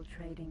 local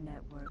trading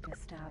network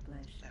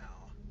established.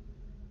 Now,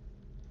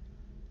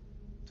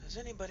 does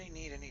anybody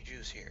need any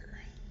juice here?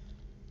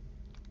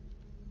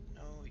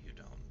 No, you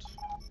don't.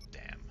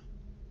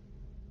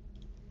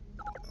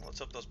 let's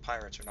hope those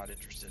pirates are not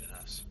interested in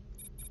us.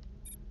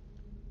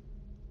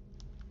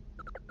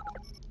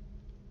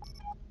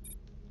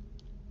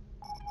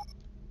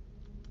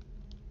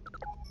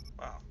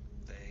 Wow,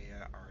 they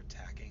are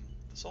attacking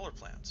the solar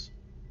plants.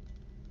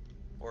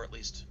 Or at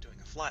least doing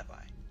a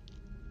flyby.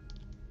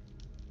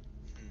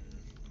 I'm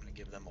going to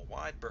give them a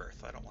wide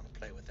berth. I don't want to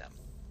play with them.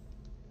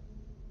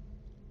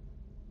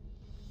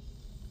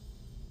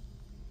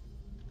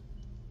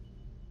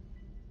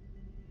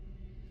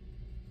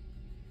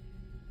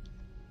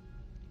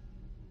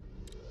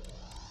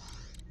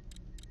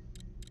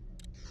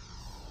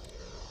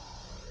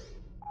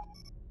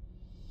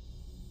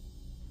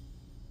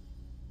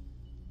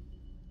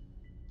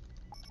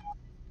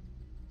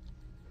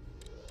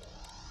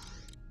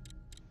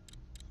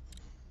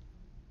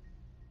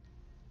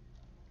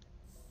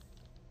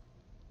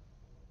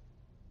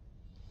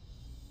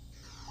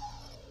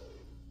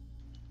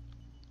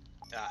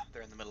 Ah,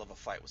 they're in the middle of a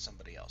fight with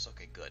somebody else.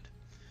 Okay, good.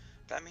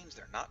 That means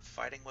they're not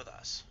fighting with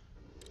us.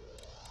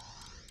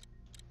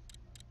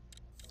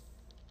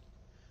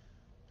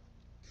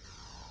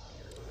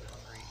 You're not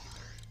hungry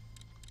either.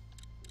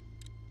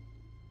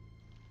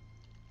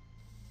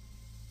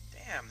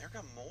 Damn, there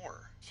come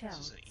more. Shell This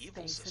is an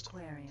evil Space system.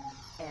 Aquarium.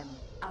 M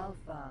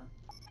Alpha.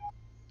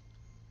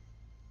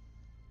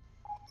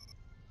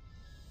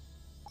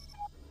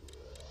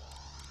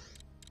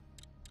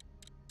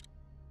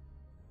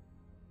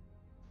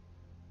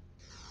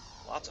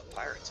 Lots of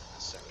pirates in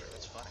this sector.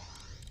 That's funny.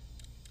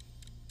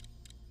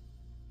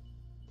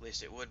 At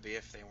least it would be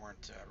if they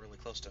weren't really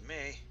close to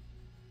me.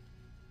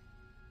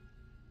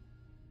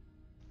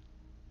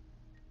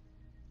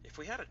 If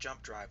we had a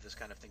jump drive, this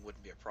kind of thing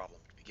wouldn't be a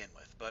problem to begin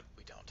with, but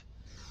we don't.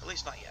 At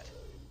least not yet.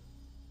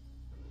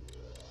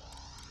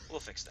 We'll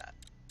fix that.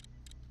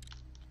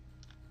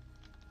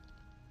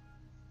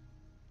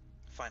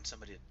 Find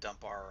somebody to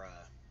dump our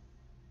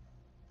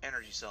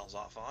energy cells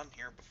off on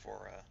here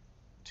before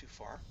too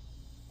far.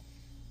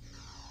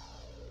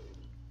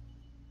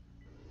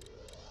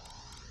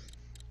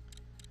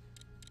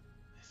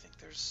 I think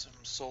there's some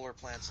solar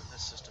plants in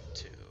this system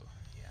too.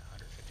 Yeah, 150%.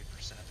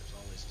 There's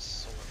always a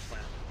solar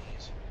plant in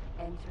these.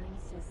 Entering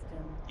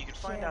system. You can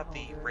find out the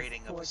Shareholders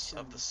rating of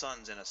fortune. the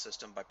suns in a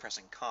system by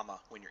pressing comma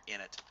when you're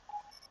in it.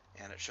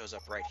 And it shows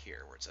up right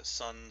here where it says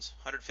suns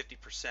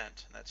 150%.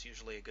 And that's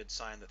usually a good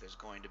sign that there's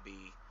going to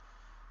be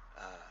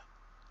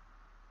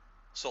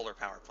solar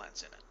power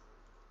plants in it.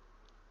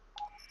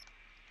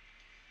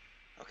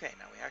 Okay,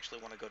 now we actually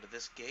want to go to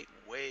this gate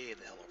way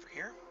the hell over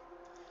here.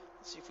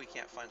 Let's see if we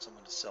can't find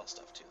someone to sell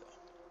stuff to,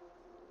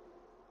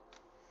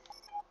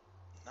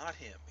 though. Not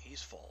him.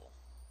 He's full.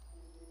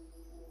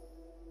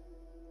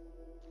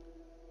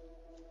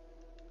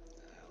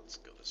 Let's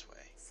go this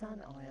way.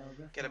 Sun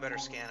oil Get a better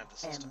refinery. scan of the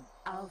system.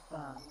 M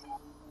Alpha.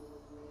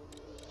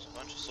 There's a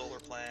bunch of solar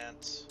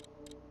plants.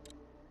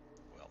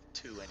 Well,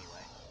 two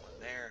anyway. One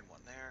there and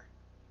one there.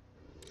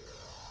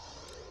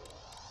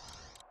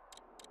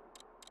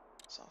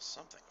 Saw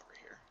something over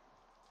here.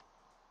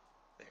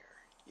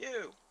 There.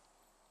 You!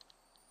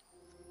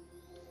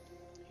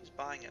 He's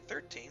buying at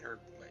 13, or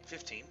wait,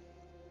 15.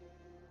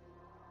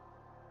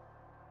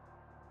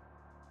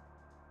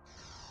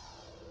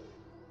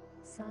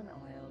 Sun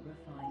oil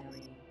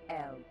refinery.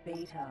 L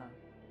Beta.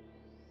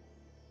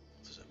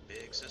 This is a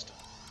big system.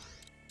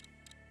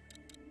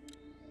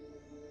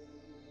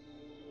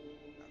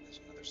 Now there's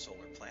another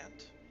solar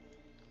plant.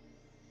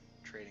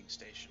 Trading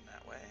station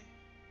that way.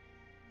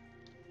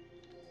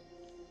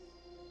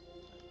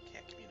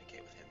 Can't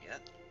communicate with him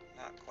yet.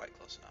 Not quite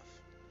close enough.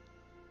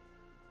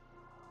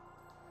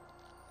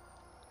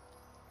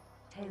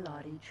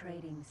 Tayladi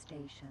trading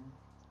station.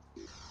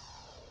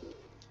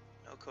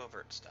 No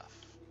covert stuff.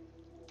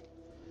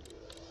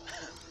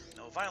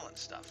 No violent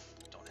stuff.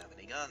 Don't have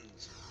any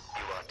guns.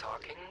 You are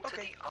talking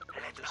Okay, to the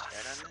we'll just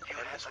head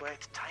this way,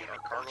 get our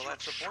cargo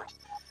life support,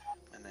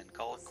 and then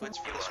call it quits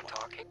for You this are one.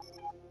 talking.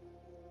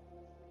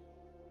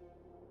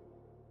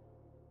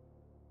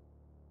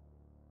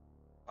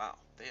 Wow,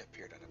 they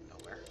appeared out of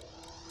nowhere.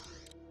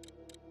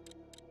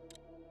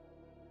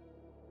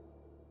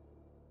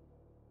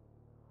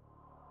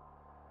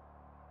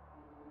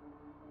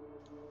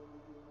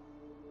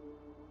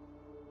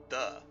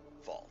 The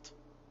vault.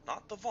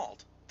 Not the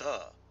vault,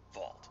 the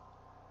vault.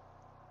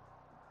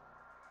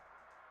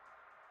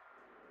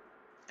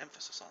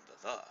 Emphasis on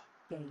the.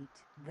 Gate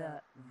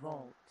the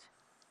vault.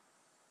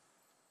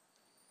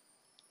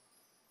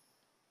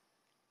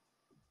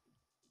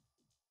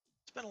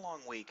 It's been a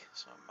long week,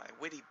 so my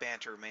witty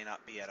banter may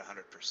not be at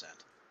 100%.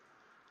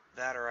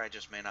 That or I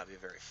just may not be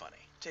very funny.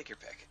 Take your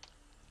pick.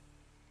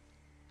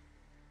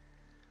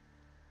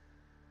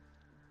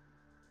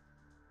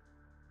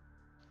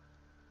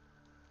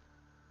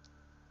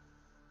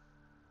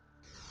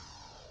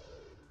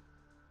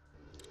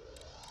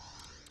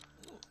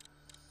 Ooh.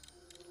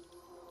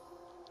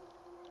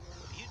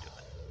 What are you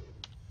doing?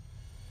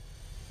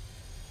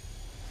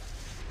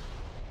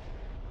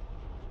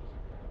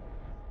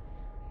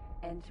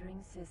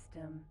 Entering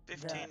system.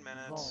 15 the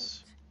minutes.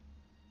 Vault.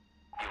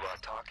 You are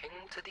talking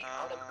to the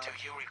Do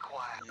you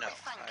require... No,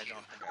 Thank I you.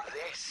 don't think I can.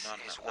 This No,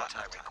 is not what I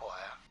enough time.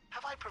 require.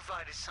 Have I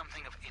provided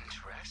something of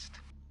interest?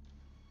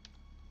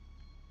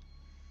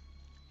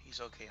 He's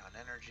okay on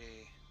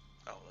energy.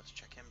 Oh, let's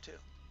check him too.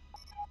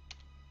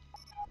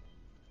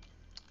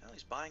 Well,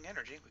 he's buying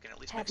energy. We can at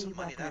least make Heavy some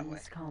money that way.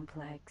 weapons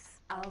complex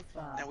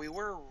Alpha. Now, we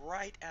were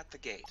right at the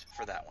gate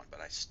for that one,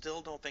 but I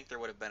still don't think there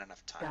would have been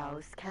enough time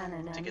Gauss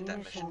cannon to get that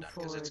mission ammunition done,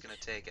 because it's forge. going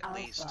to take at Alpha.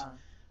 least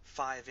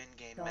 5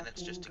 in-game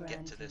minutes just to Docking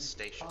get to this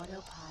granted. station.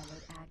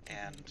 Autopilot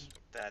activated. And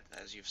that,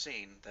 as you've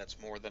seen, that's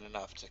more than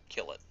enough to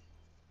kill it.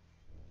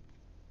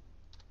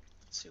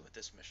 Let's see what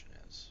this mission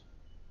is.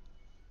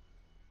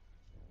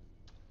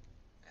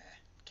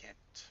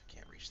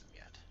 Can't reach them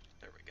yet.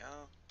 There we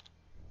go.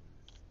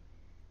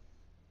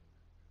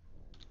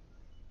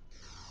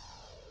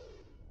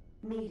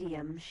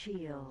 Medium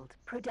shield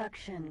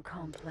production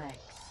complex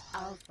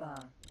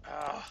Alpha.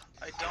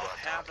 I don't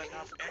have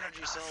enough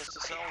energy cells to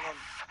sell them.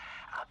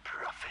 A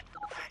prophet. The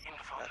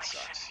That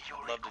sucks. information you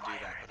I'd love to do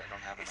that, required but I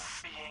don't have is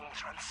enough. being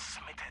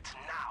transmitted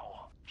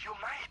now. You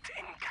might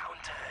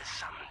encounter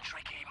some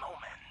tricky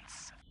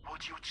moments.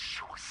 Would you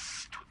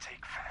choose to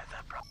take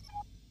further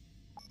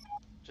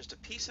Just a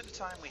piece at a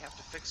time, we have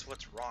to fix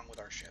what's wrong with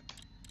our ship.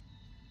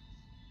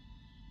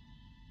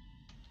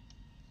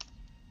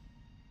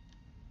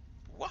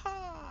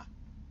 Waha!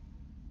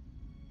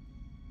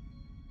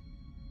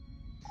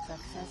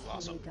 Successfully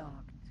Awesome.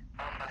 docked.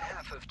 On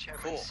behalf of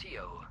Chairman Cool.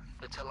 CEO,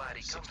 the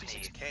Telati Company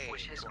 66K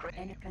wishes for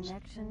And names.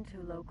 connection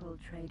to local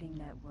trading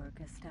network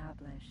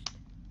established.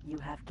 You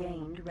have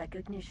gained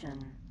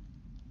recognition.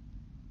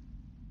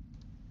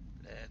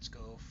 Let's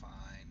go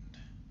find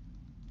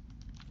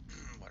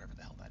whatever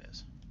the hell that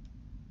is.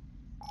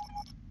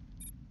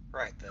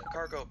 Right, the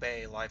cargo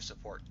bay life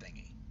support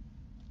thingy.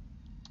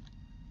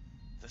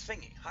 The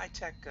thingy.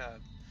 High-tech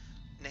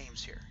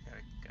names here.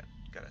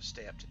 Gotta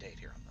stay up to date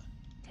here on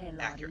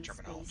the accurate Telati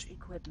terminology. space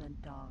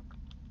equipment dock.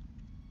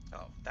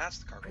 Oh, that's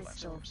the cargo life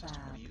Crystal support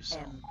system. What Fab do you sell?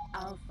 M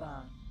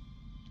Alpha.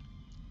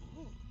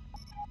 Ooh.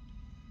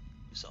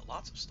 You sell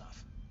lots of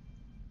stuff.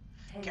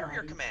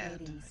 Carrier Telati command.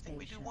 trading I think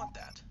we do station. want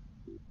that.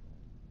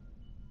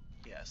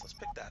 Yes, let's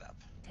pick that up.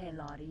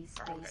 Telati space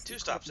Alright, we got 2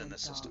 stops in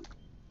this equipment system. dock.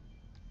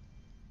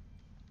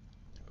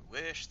 I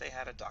wish they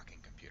had a docking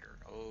computer.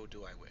 Oh,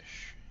 do I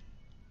wish.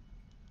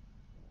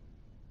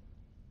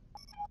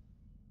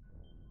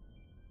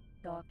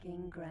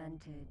 Docking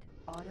granted.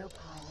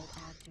 Autopilot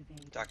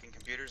activated. Docking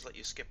computers let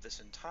you skip this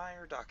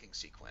entire docking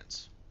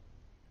sequence.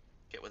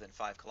 Get within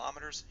 5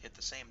 kilometers, hit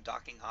the same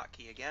docking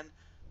hotkey again,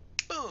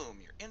 boom,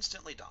 you're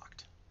instantly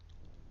docked.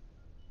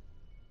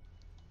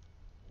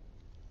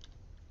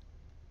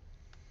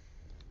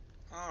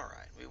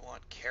 Alright, we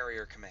want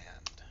carrier command.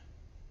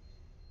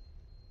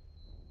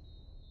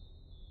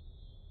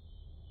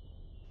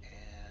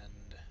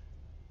 And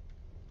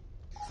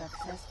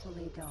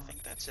Successfully I docked.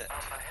 think that's it. On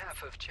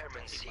behalf of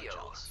Chairman Don't need much CEO,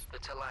 else. the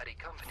Telati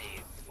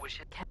Company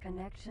wishes...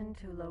 Connection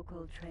to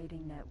local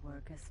trading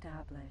network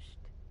established.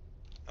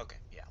 Okay,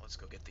 yeah, let's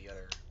go get the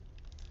other...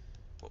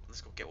 Well,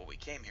 let's go get what we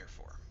came here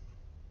for.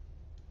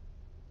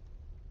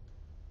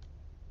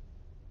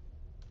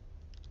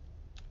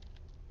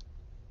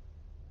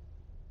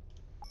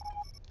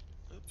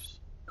 Oops.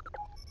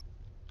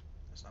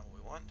 That's not what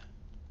we want.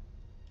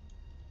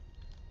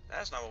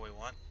 That's not what we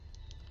want.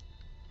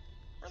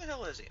 Where the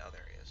hell is he? Oh,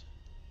 there he is.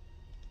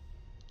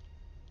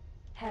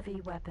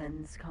 Heavy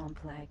weapons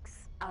complex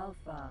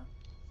Alpha.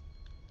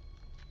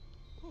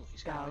 Ooh,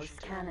 he's got a Gauss mission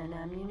too. cannon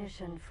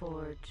ammunition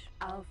forge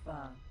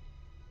Alpha.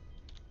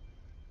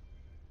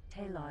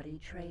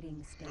 Telati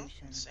trading Nope,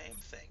 station. same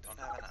thing. Don't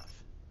have enough.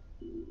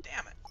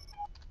 Damn it.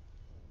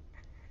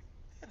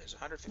 Yeah, there's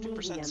 150%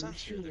 Medium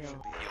sense here. There should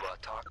shield. be You are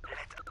talking...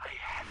 I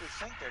have You would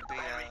think there'd be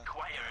I a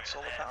require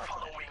solar the power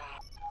following.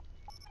 plant.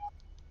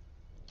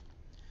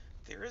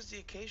 There is the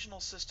occasional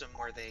system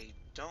where they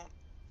don't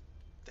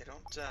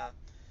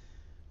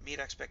meet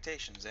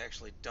expectations. They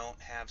actually don't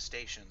have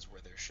stations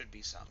where there should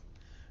be some.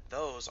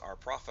 Those are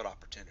profit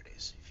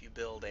opportunities. If you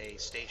build a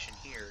station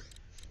here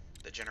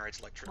that generates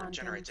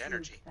Quantum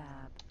energy, Fab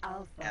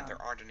Alpha. and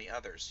there aren't any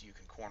others, you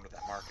can corner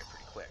that market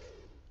pretty quick.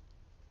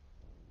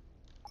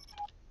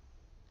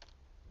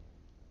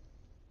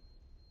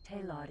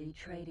 Telati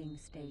trading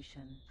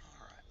station.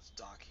 Alright, let's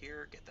dock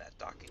here, get that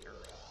docking or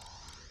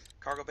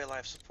cargo bay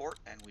life support,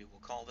 and we will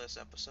call this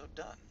episode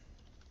done.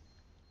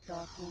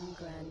 Docking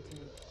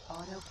granted.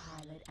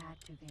 Autopilot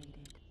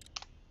activated.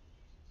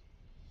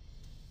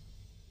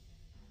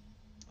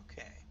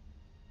 Okay.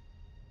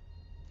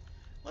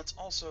 Let's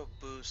also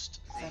boost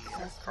the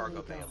Successfully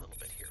cargo bay a docked. little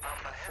bit here. On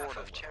We can afford behalf a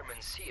of little. Chairman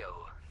CEO,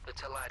 the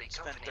Telati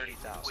Spend Company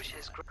 30,000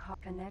 wishes... on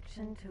it.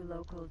 Connection to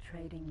local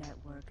trading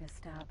network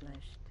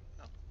established.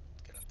 Oh,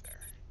 get up there.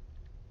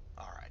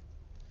 Alright.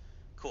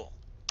 Cool.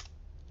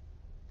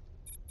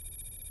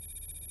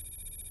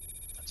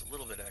 That's a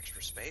little bit of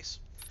extra space.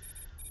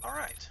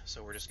 Alright,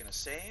 so we're just going to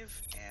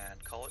save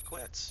and call it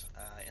quits.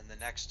 In the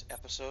next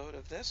episode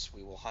of this,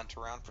 we will hunt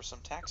around for some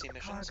taxi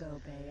missions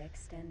Cargo bay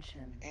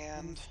extension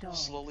and installed.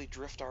 slowly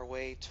drift our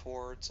way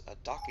towards a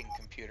docking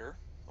computer,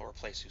 or a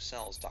place who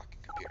sells docking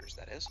computers,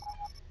 that is.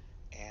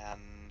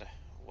 And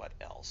what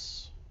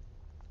else?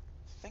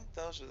 I think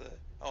those are the...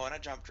 Oh, and a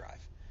jump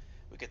drive.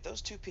 We get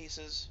those two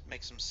pieces,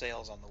 make some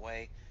sales on the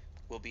way,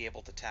 we'll be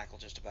able to tackle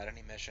just about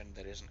any mission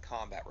that isn't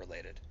combat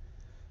related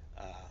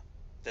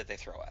that they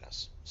throw at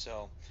us.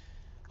 So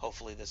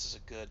hopefully this is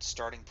a good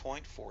starting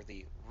point for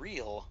the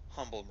real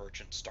Humble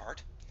Merchant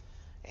start.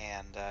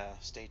 And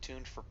stay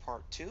tuned for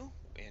part 2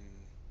 in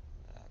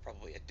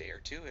probably a day or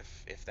two,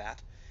 if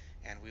that.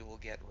 And we will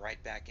get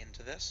right back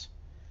into this.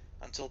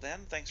 Until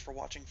then, thanks for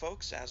watching,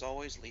 folks. As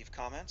always, leave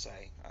comments.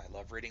 I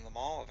love reading them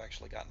all. I've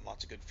actually gotten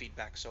lots of good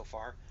feedback so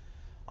far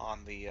on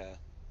the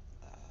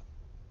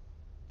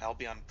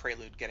Albion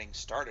Prelude Getting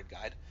Started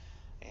guide.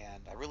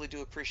 And I really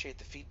do appreciate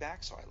the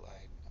feedback, so I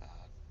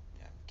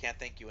can't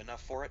thank you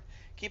enough for it.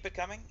 Keep it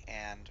coming,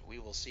 and we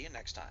will see you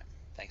next time.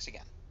 Thanks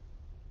again.